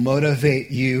 and it will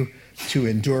motivate you to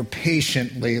endure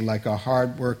patiently like a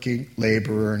hardworking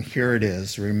laborer. And here it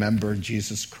is. Remember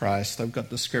Jesus Christ. I've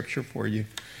got the scripture for you.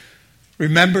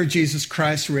 Remember Jesus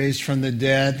Christ, raised from the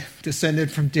dead, descended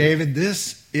from David.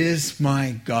 This is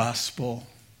my gospel,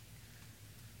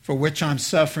 for which I'm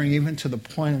suffering even to the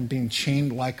point of being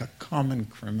chained like a common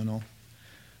criminal.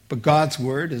 But God's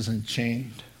word isn't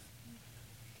chained.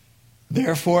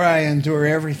 Therefore I endure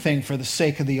everything for the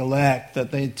sake of the elect,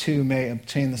 that they too may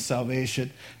obtain the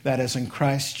salvation that is in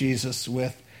Christ Jesus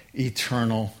with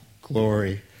eternal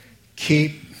glory.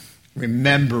 Keep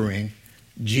remembering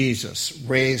Jesus,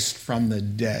 raised from the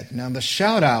dead. Now the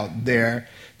shout out there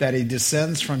that he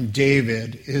descends from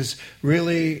David is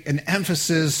really an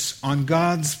emphasis on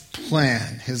God's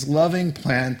plan, his loving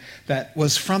plan that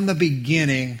was from the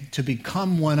beginning to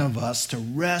become one of us, to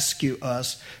rescue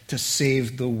us, to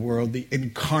save the world. The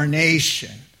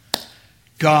incarnation,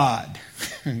 God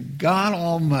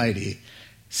Almighty,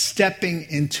 stepping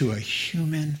into a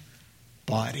human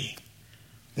body.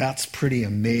 That's pretty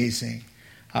amazing.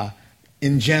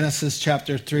 In Genesis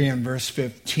chapter 3 and verse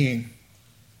 15,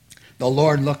 the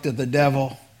Lord looked at the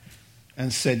devil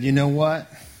and said, you know what?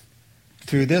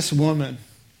 Through this woman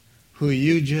who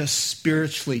you just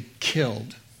spiritually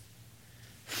killed,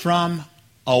 from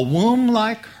a womb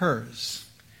like hers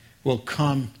will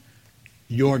come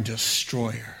your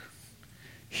destroyer.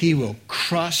 He will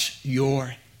crush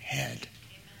your head.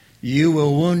 You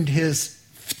will wound his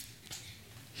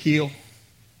heel.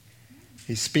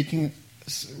 He's speaking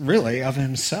really of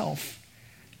himself,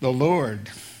 the Lord,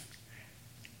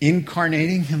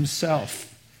 incarnating himself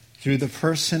through the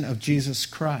person of Jesus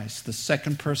Christ, the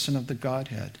second person of the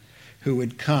Godhead, who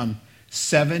would come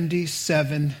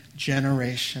 77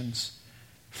 generations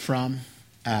from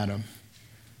Adam.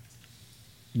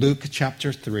 Luke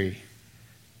chapter 3.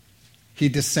 He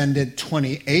descended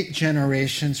 28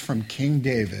 generations from King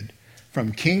David.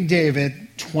 From King David,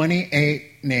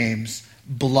 28 names,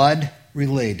 blood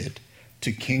related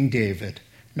to King David.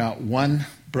 Not one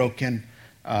broken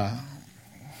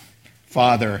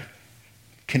father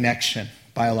connection,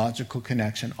 biological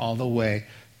connection, all the way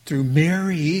through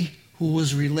Mary, who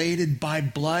was related by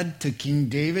blood to King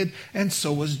David, and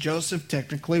so was Joseph.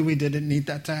 Technically, we didn't need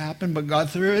that to happen, but God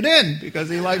threw it in because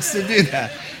he likes to do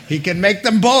that. He can make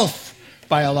them both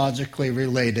biologically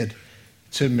related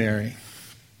to Mary.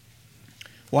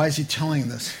 Why is he telling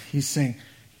this? He's saying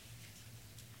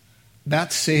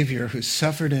that Savior who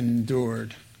suffered and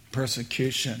endured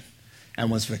persecution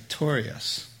and was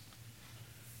victorious,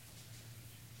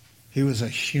 he was a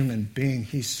human being.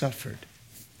 He suffered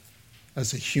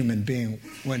as a human being.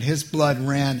 When his blood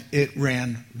ran, it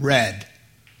ran red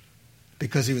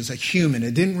because he was a human.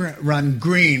 It didn't run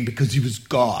green because he was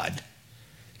God.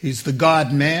 He's the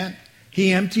God-man.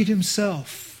 He emptied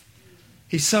himself.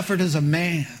 He suffered as a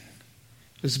man.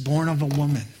 He was born of a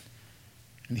woman.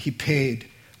 And he paid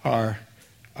our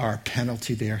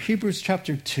penalty there. Hebrews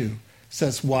chapter 2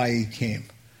 says why he came.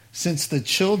 Since the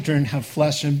children have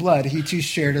flesh and blood, he too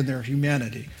shared in their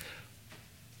humanity.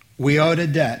 We owed a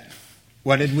debt.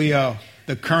 What did we owe?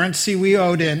 The currency we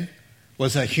owed in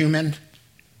was a human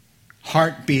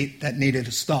heartbeat that needed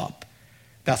to stop.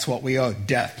 That's what we owed,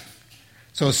 death.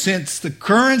 So since the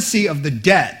currency of the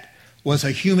debt was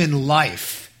a human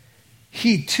life,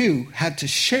 he too had to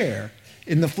share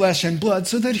in the flesh and blood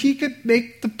so that he could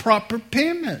make the proper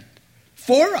payment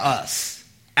for us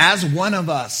as one of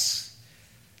us,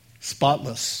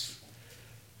 spotless,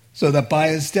 so that by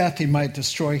his death he might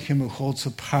destroy him who holds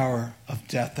the power of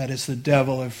death, that is the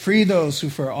devil, and free those who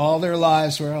for all their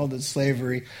lives were held in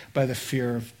slavery by the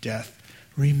fear of death.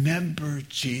 Remember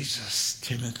Jesus,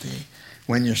 Timothy,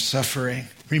 when you're suffering.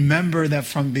 Remember that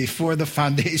from before the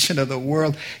foundation of the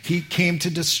world, he came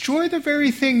to destroy the very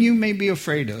thing you may be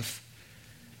afraid of.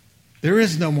 There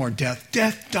is no more death.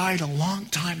 Death died a long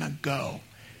time ago.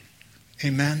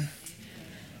 Amen.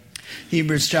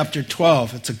 Hebrews chapter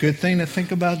 12. It's a good thing to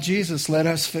think about Jesus. Let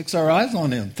us fix our eyes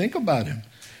on him. Think about him.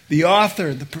 The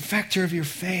author, the perfecter of your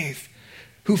faith,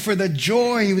 who for the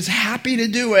joy, he was happy to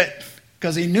do it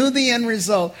because he knew the end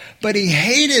result, but he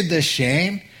hated the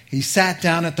shame. He sat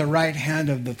down at the right hand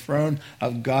of the throne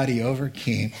of God. He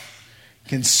overcame.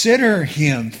 Consider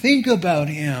him. Think about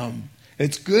him.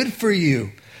 It's good for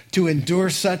you to endure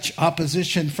such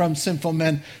opposition from sinful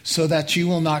men so that you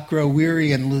will not grow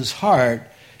weary and lose heart.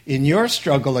 In your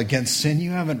struggle against sin,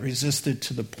 you haven't resisted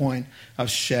to the point of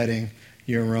shedding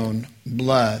your own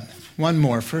blood. One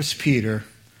more, 1 Peter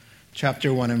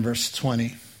chapter 1 and verse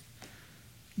 20.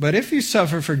 But if you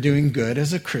suffer for doing good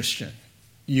as a Christian,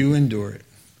 you endure it.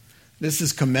 This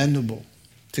is commendable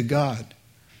to God.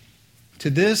 To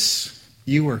this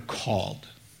you were called,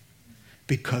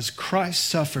 because Christ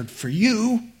suffered for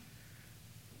you,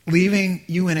 leaving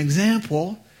you an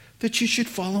example that you should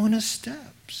follow in his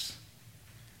steps.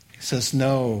 He says,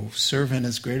 no servant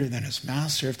is greater than his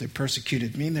master. If they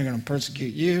persecuted me, they're going to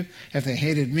persecute you. If they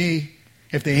hated me,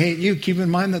 if they hate you, keep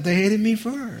in mind that they hated me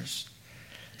first.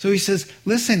 So he says,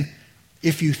 listen,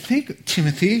 if you think,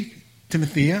 Timothy,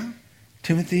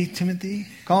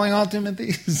 calling all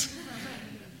Timothys.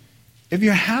 If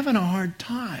you're having a hard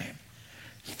time,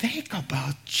 think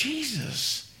about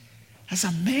Jesus as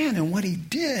a man and what he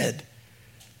did.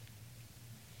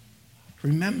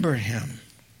 Remember him.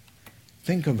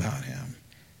 Think about him.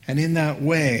 And in that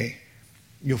way,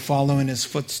 you'll follow in his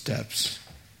footsteps.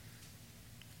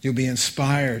 You'll be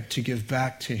inspired to give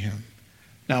back to him.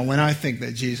 Now, when I think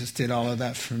that Jesus did all of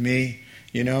that for me,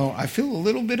 I feel a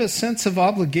little bit of sense of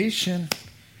obligation,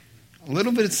 a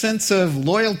little bit of sense of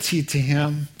loyalty to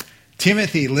him.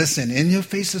 Timothy, listen, in your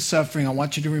face of suffering, I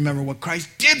want you to remember what Christ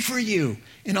did for you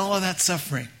in all of that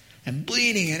suffering and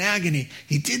bleeding and agony.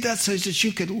 He did that so that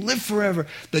you could live forever.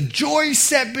 The joy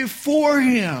set before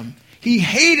him. He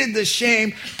hated the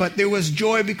shame, but there was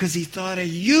joy because he thought of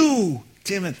you,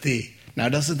 Timothy. Now,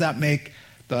 doesn't that make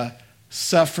the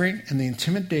suffering and the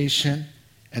intimidation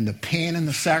and the pain and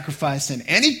the sacrifice and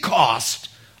any cost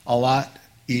a lot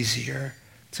easier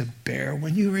to bear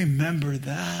when you remember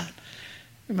that?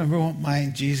 Remember what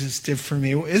my Jesus did for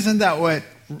me. Isn't that what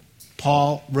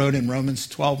Paul wrote in Romans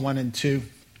 12:1 and 2,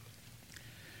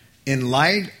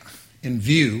 in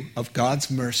view of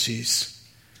God's mercies,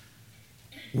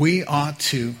 we ought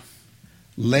to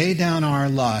lay down our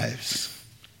lives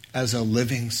as a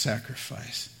living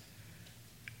sacrifice.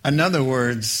 In other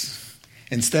words,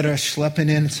 instead of schlepping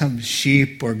in some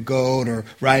sheep or goat or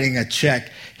writing a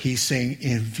check, he's saying,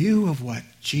 in view of what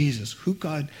Jesus, who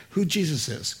Jesus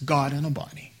is, God in a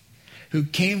body, who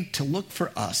came to look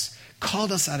for us,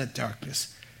 called us out of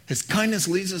darkness. His kindness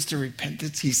leads us to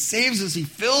repentance. He saves us. He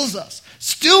fills us.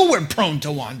 Still we're prone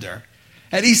to wander.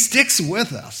 And he sticks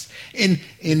with us. In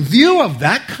view of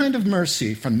that kind of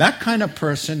mercy from that kind of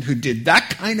person who did that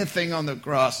kind of thing on the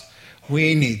cross,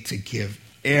 we need to give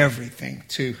everything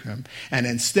to him. And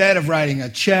instead of writing a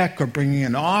check or bringing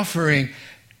an offering,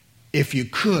 if you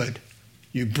could,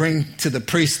 you bring to the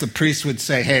priest would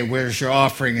say, hey, where's your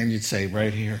offering? And you'd say,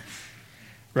 right here,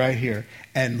 right here.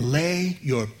 And lay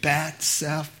your bad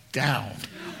self down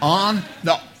on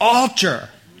the altar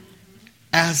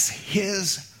as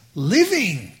his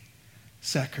living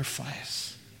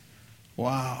sacrifice.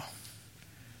 Wow.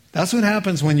 That's what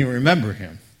happens when you remember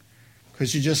him.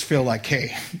 Because you just feel like,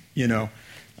 hey,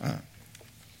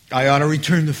 I ought to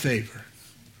return the favor.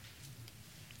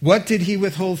 What did he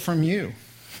withhold from you?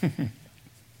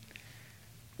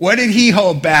 What did he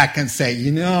hold back and say,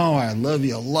 I love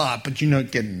you a lot, but you're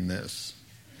not getting this.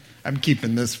 I'm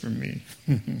keeping this for me.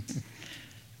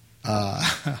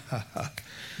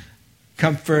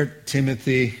 Comfort,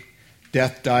 Timothy.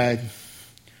 Death died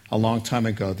a long time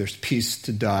ago. There's peace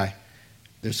to die.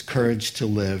 There's courage to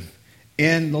live.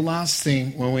 And the last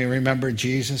thing, when we remember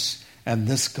Jesus and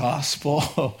this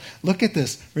gospel, look at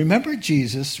this. Remember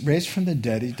Jesus, raised from the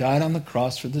dead. He died on the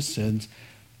cross for the sins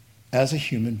as a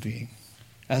human being,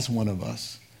 as one of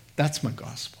us. That's my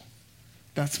gospel.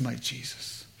 That's my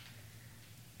Jesus.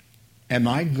 Am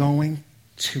I going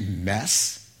to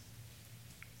mess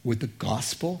with the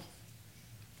gospel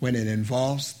when it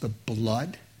involves the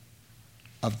blood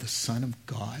of the Son of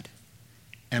God?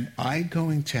 Am I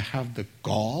going to have the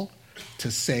gall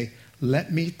to say,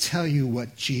 let me tell you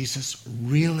what Jesus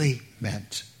really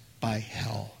meant by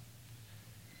hell?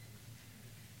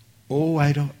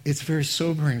 It's very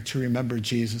sobering to remember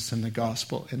Jesus in the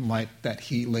gospel in light that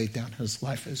he laid down his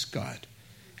life as God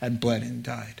and bled and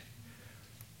died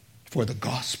for the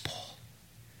gospel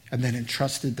and then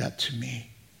entrusted that to me.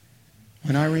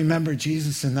 When I remember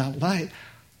Jesus in that light,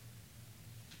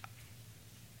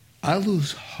 I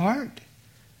lose heart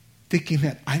thinking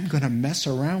that I'm going to mess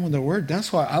around with the word.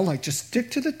 That's why I like just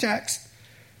stick to the text,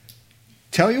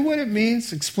 tell you what it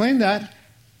means, explain that,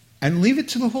 and leave it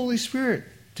to the Holy Spirit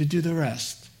to do the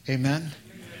rest. Amen?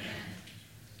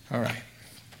 All right.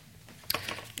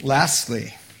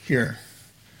 Lastly, here,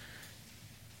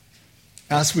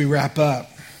 as we wrap up,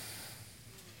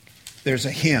 there's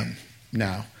a hymn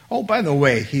now. Oh, by the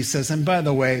way, he says, and by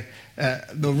the way,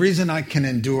 the reason I can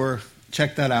endure,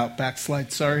 check that out,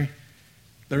 backslide, sorry.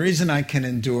 The reason I can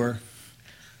endure,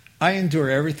 I endure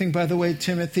everything, by the way,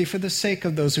 Timothy, for the sake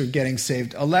of those who are getting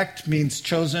saved. Elect means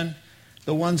chosen,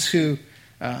 the ones who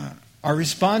are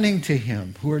responding to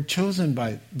him, who are chosen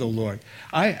by the Lord.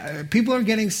 People are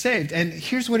getting saved. And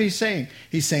here's what he's saying.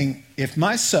 He's saying, if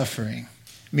my suffering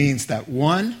means that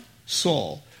one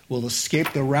soul will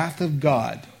escape the wrath of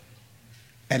God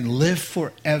and live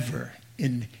forever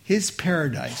in his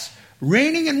paradise,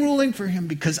 reigning and ruling for him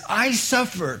because I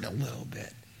suffered a little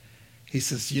bit. He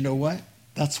says, you know what?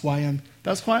 That's why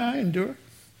I endure.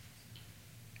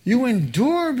 You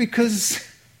endure because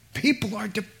people are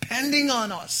depending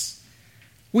on us.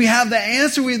 We have the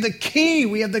answer, we have the key,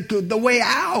 we have the way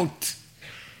out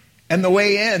and the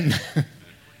way in.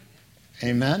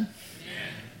 Amen?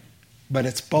 But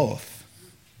it's both,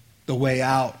 the way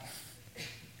out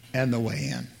and the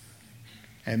way in.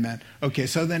 Amen. Okay,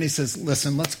 so then he says,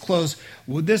 listen, let's close.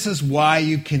 Well, this is why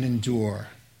you can endure,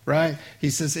 right? He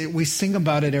says, we sing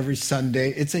about it every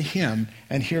Sunday. It's a hymn,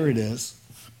 and here it is.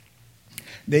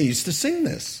 They used to sing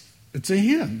this. It's a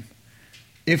hymn.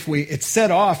 It's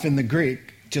set off in the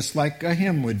Greek, just like a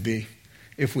hymn would be.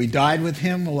 If we died with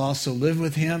him, we'll also live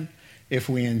with him. If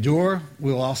we endure,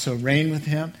 we'll also reign with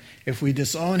him. If we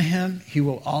disown him, he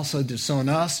will also disown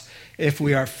us. If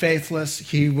we are faithless,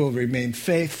 he will remain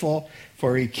faithful,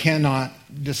 for he cannot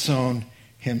disown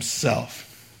himself.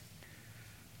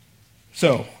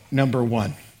 So, number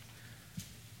one,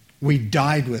 we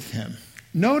died with him.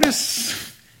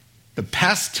 Notice the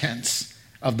past tense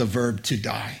of the verb to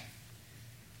die.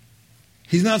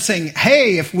 He's not saying,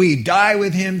 hey, if we die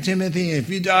with him, Timothy, if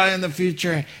you die in the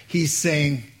future. He's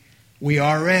saying, we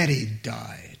already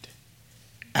died.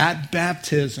 At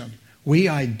baptism, We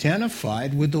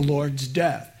identified with the Lord's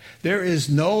death. There is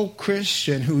no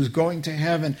Christian who's going to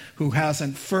heaven who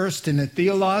hasn't first, in a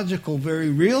theological, very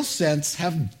real sense,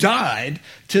 have died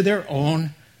to their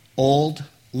own old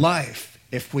life.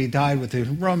 If we died with it.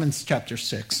 Romans chapter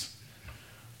 6.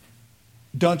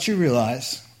 Don't you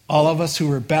realize, all of us who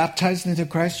were baptized into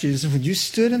Christ Jesus, when you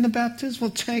stood in the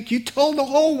baptismal tank, you told the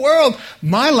whole world,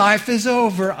 my life is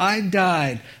over. I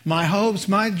died. My hopes,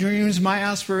 my dreams, my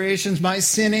aspirations, my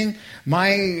sinning,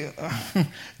 my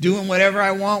doing whatever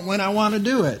I want when I want to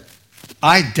do it.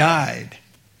 I died.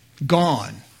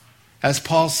 Gone. As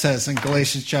Paul says in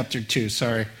Galatians chapter 2.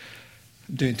 Sorry,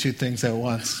 I'm doing two things at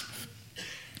once.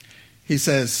 He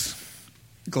says,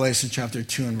 Galatians chapter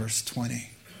 2 and verse 20.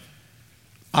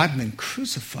 I've been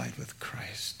crucified with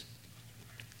Christ.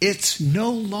 It's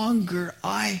no longer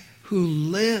I who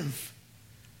live.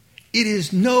 It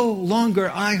is no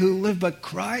longer I who live, but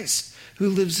Christ who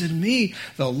lives in me.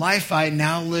 The life I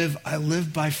now live, I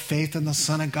live by faith in the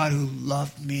Son of God who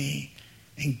loved me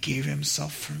and gave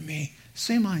himself for me.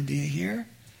 Same idea here.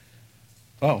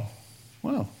 Oh,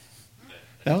 wow.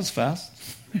 That was fast.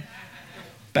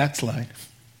 Backslide.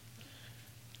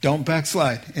 Don't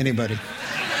backslide. Anybody?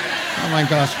 Oh my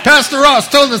gosh. Pastor Ross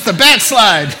told us to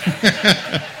backslide.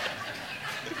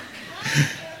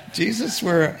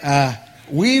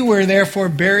 We were therefore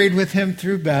buried with him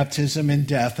through baptism in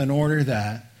death, in order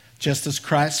that, just as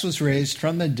Christ was raised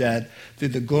from the dead through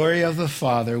the glory of the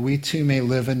Father, we too may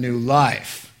live a new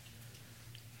life.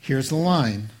 Here's the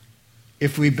line.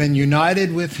 If we've been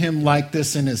united with him like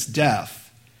this in his death,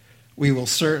 we will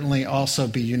certainly also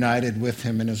be united with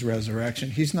him in his resurrection.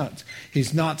 He's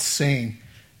not saying,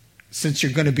 since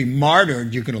you're going to be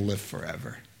martyred, you're going to live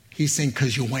forever. He's saying,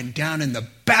 because you went down in the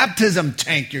baptism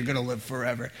tank, you're going to live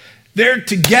forever. They're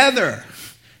together.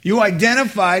 You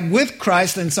identified with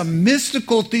Christ in some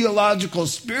mystical, theological,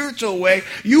 spiritual way.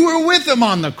 You were with him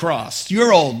on the cross,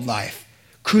 your old life,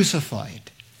 crucified,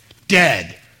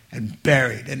 dead, and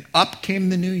buried. And up came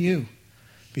the new you.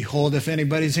 Behold, if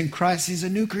anybody's in Christ, he's a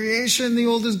new creation. The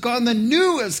old is gone, the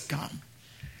new has come.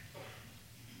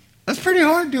 That's pretty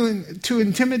hard to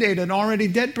intimidate an already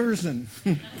dead person.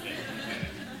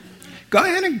 Go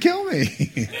ahead and kill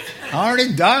me. I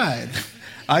already died.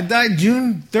 I died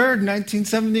June 3rd,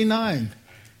 1979,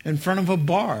 in front of a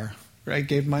bar where I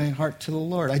gave my heart to the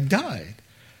Lord. I died.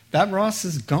 That Ross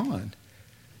is gone.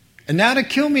 And now to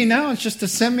kill me now is just to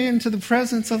send me into the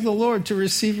presence of the Lord to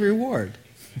receive reward.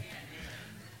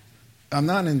 I'm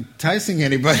not enticing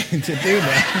anybody to do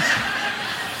that.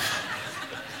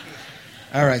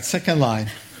 All right, second line.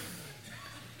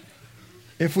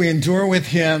 If we endure with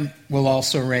him, we'll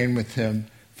also reign with him.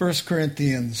 1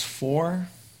 Corinthians 4,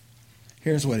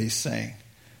 here's what he's saying.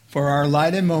 For our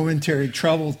light and momentary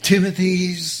trouble,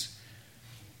 Timothy's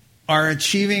are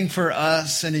achieving for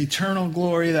us an eternal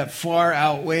glory that far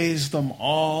outweighs them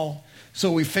all.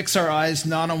 So we fix our eyes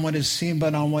not on what is seen,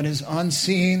 but on what is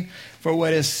unseen. For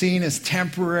what is seen is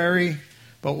temporary,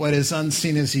 but what is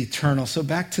unseen is eternal. So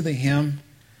back to the hymn.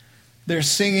 They're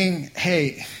singing,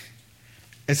 hey,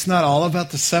 it's not all about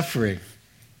the suffering.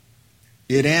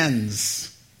 It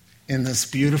ends in this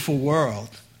beautiful world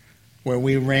where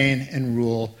we reign and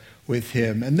rule with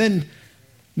him. And then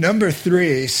number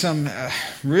 3, some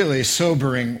really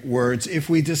sobering words. If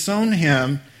we disown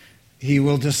him, he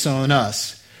will disown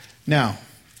us. Now,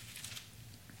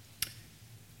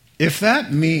 if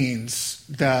that means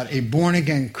that a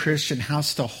born-again Christian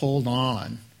has to hold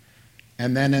on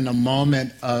and then in a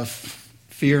moment of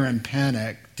fear and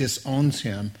panic disowns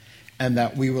him, and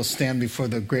that we will stand before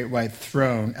the great white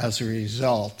throne as a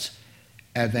result,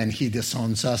 and then he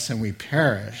disowns us and we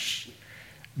perish,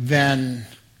 then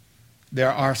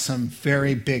there are some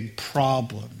very big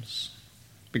problems,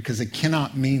 because it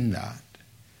cannot mean that.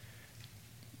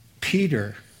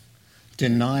 Peter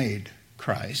denied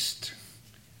Christ.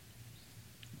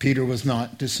 Peter was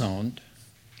not disowned.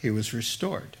 He was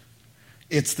restored.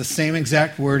 It's the same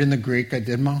exact word in the Greek. I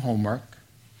did my homework.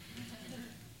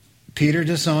 Peter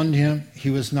disowned him. He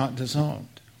was not disowned.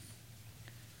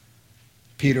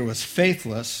 Peter was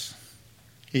faithless.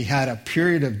 He had a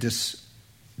period of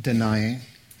denying,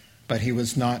 but he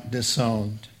was not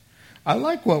disowned. I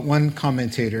like what one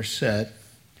commentator said.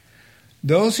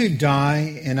 Those who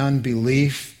die in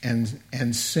unbelief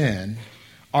and sin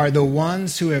are the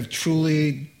ones who have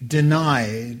truly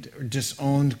denied or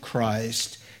disowned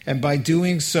Christ, and by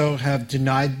doing so have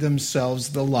denied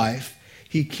themselves the life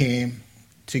he came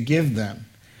to give them.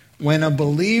 When a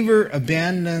believer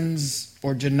abandons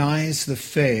or denies the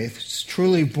faith, is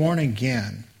truly born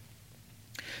again,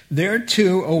 there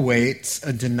too awaits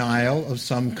a denial of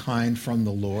some kind from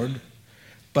the Lord.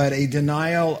 but a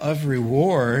denial of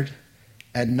reward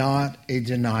and not a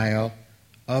denial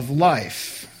of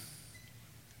life.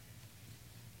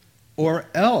 Or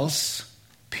else,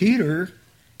 Peter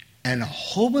and a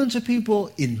whole bunch of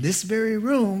people in this very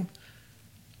room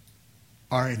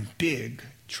are in big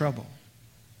trouble.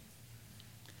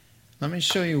 Let me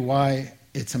show you why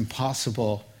it's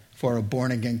impossible for a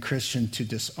born-again Christian to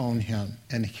disown him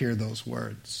and hear those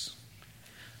words.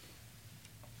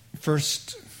 1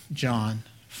 John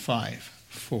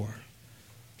 5:4.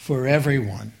 For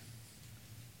everyone,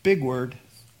 big word,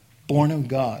 born of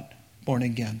God, born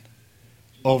again,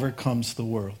 overcomes the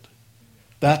world.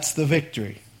 That's the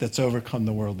victory that's overcome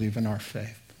the world, even our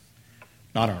faith.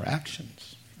 Not our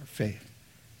actions, our faith.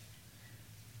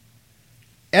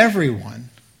 Everyone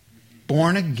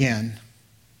born again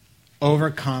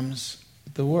overcomes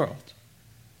the world.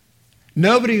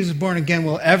 Nobody who's born again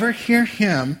will ever hear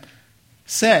him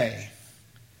say,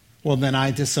 well, then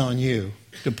I disown you.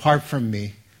 Depart from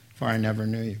me, for I never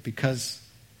knew you. Because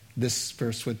this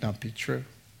verse would not be true.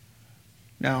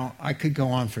 Now, I could go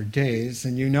on for days,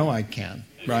 and you know I can,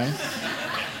 right?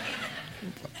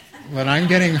 But I'm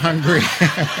getting hungry.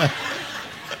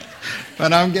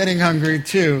 But I'm getting hungry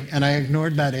too, and I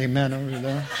ignored that amen over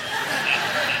there.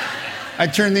 I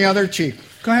turned the other cheek.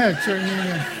 Go ahead, turn the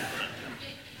other.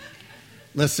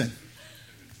 Listen.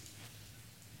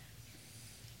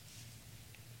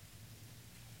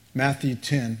 Matthew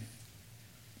 10.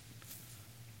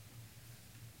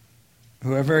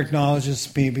 Whoever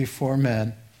acknowledges me before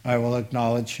men, I will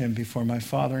acknowledge him before my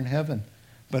Father in heaven.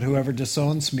 But whoever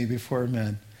disowns me before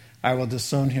men, I will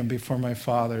disown him before my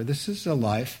Father. This is a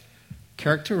life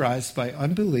characterized by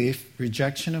unbelief,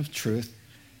 rejection of truth,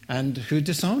 and who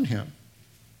disown him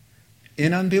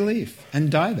in unbelief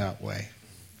and die that way.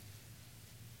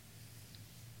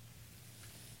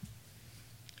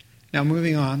 Now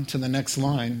moving on to the next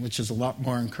line, which is a lot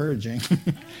more encouraging.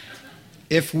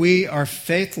 If we are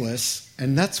faithless,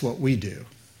 and that's what we do,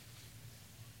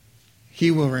 he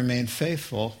will remain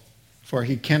faithful, for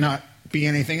he cannot be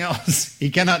anything else. He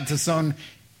cannot disown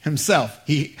himself.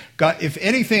 If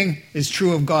anything is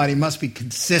true of God, he must be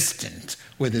consistent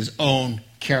with his own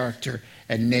character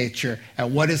and nature.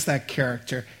 And what is that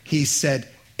character? He said,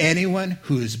 anyone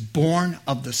who is born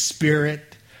of the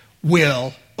Spirit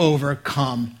will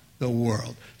overcome the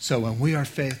world. So when we are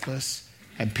faithless,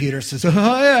 and Peter says,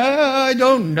 I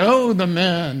don't know the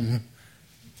man.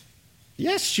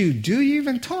 Yes, you do. You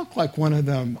even talk like one of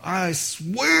them. I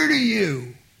swear to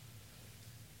you,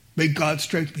 may God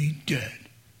strike me dead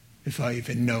if I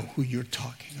even know who you're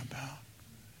talking about.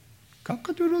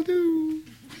 Cock-a-doodle-doo.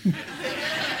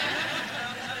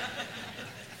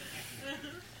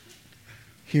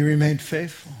 He remained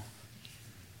faithful.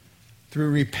 Through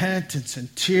repentance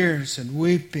and tears and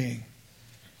weeping,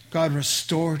 God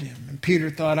restored him. And Peter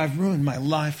thought, I've ruined my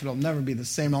life. It'll never be the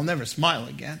same. I'll never smile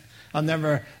again. I'll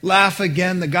never laugh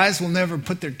again. The guys will never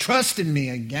put their trust in me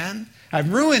again.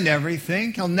 I've ruined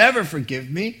everything. He'll never forgive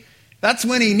me. That's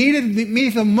when he needed me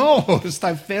the most.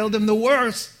 I failed him the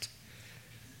worst.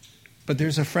 But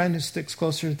there's a friend who sticks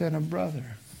closer than a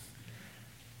brother.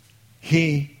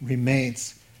 He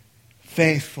remains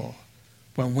faithful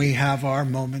when we have our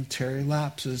momentary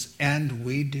lapses, and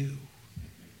we do.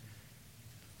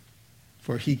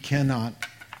 For he cannot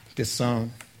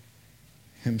disown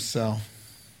himself.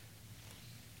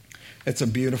 It's a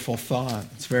beautiful thought.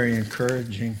 It's very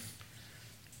encouraging.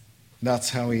 That's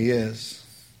how he is.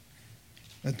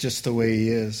 That's just the way he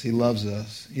is. He loves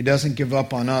us. He doesn't give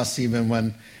up on us even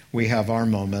when we have our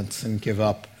moments and give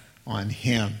up on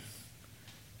him.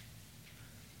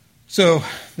 So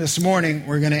this morning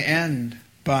we're going to end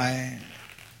by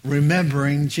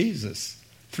remembering Jesus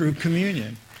through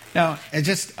communion. Now, it's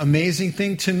just amazing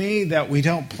thing to me that we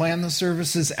don't plan the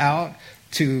services out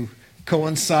to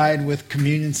coincide with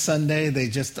Communion Sunday. They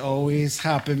just always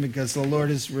happen because the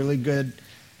Lord is really good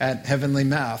at heavenly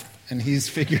math. And he's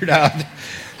figured out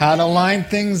how to line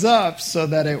things up so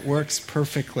that it works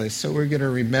perfectly. So we're going to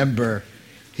remember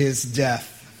his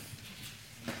death.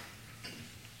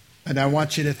 And I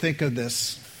want you to think of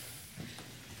this.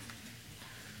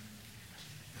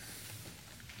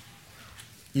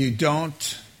 You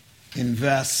don't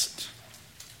invest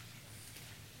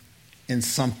in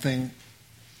something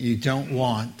you don't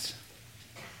want,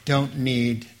 don't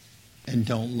need, and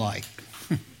don't like.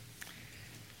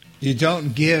 You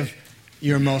don't give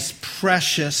your most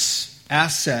precious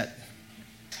asset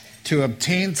to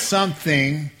obtain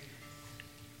something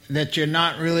that you're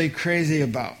not really crazy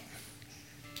about.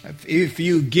 If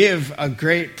you give a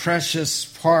great, precious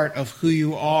part of who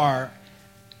you are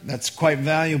that's quite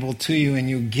valuable to you and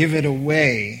you give it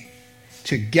away,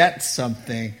 to get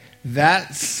something,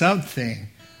 that something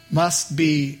must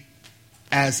be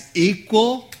as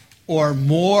equal or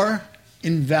more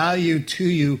in value to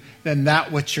you than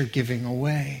that which you're giving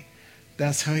away.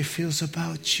 That's how he feels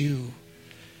about you.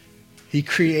 He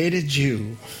created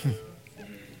you.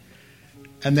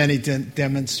 And then he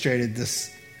demonstrated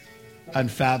this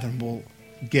unfathomable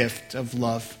gift of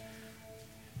love.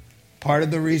 Part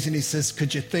of the reason he says,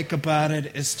 could you think about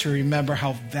it, is to remember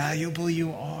how valuable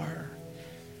you are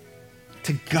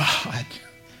to God.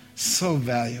 So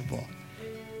valuable.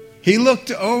 He looked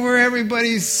over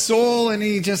everybody's soul and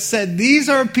he just said, these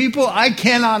are people I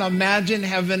cannot imagine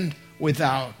heaven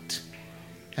without.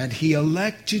 And he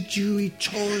elected you, he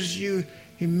chose you,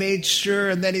 he made sure,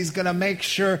 and then he's going to make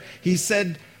sure. He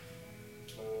said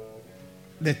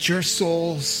that your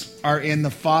souls are in the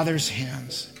Father's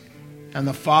hands. And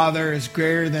the Father is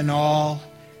greater than all.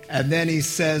 And then he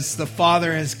says, the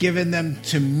Father has given them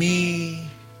to me.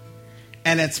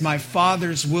 And it's my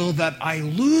Father's will that I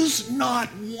lose not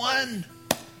one.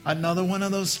 Another one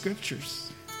of those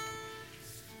scriptures.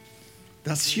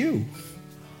 That's you.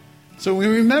 So we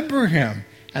remember him.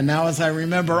 And now as I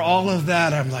remember all of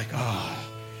that, I'm like, oh,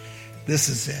 this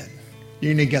is it.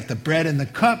 You need to get the bread and the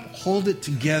cup, hold it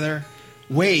together,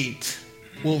 wait.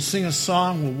 We'll sing a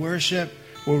song, we'll worship,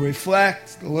 we'll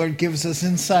reflect. The Lord gives us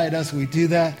insight as we do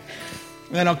that.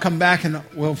 And then I'll come back and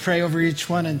we'll pray over each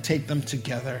one and take them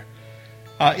together.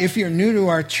 If you're new to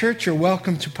our church, you're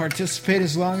welcome to participate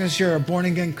as long as you're a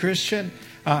born-again Christian.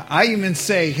 I even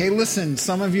say, hey, listen,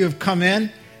 some of you have come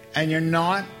in and you're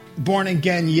not born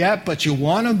again yet, but you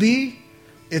want to be.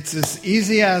 It's as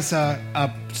easy as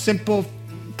a simple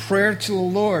prayer to the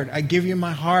Lord. I give you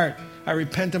my heart. I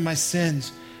repent of my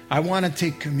sins. I want to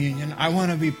take communion. I want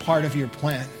to be part of your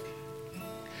plan.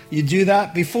 You do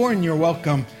that before and you're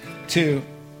welcome to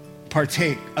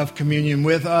partake of communion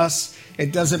with us.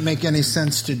 It doesn't make any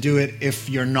sense to do it if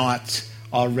you're not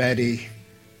already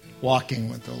walking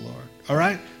with the Lord. All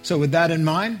right? So with that in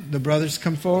mind, the brothers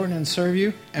come forward and serve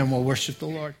you, and we'll worship the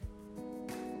Lord.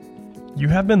 You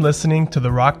have been listening to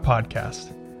The Rock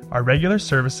Podcast. Our regular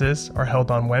services are held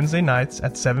on Wednesday nights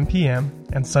at 7 p.m.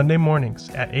 and Sunday mornings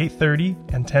at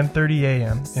 8:30 and 10:30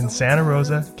 a.m. in Santa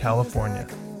Rosa, California.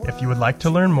 If you would like to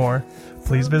learn more,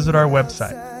 please visit our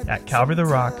website at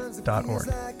calvarytherock.org.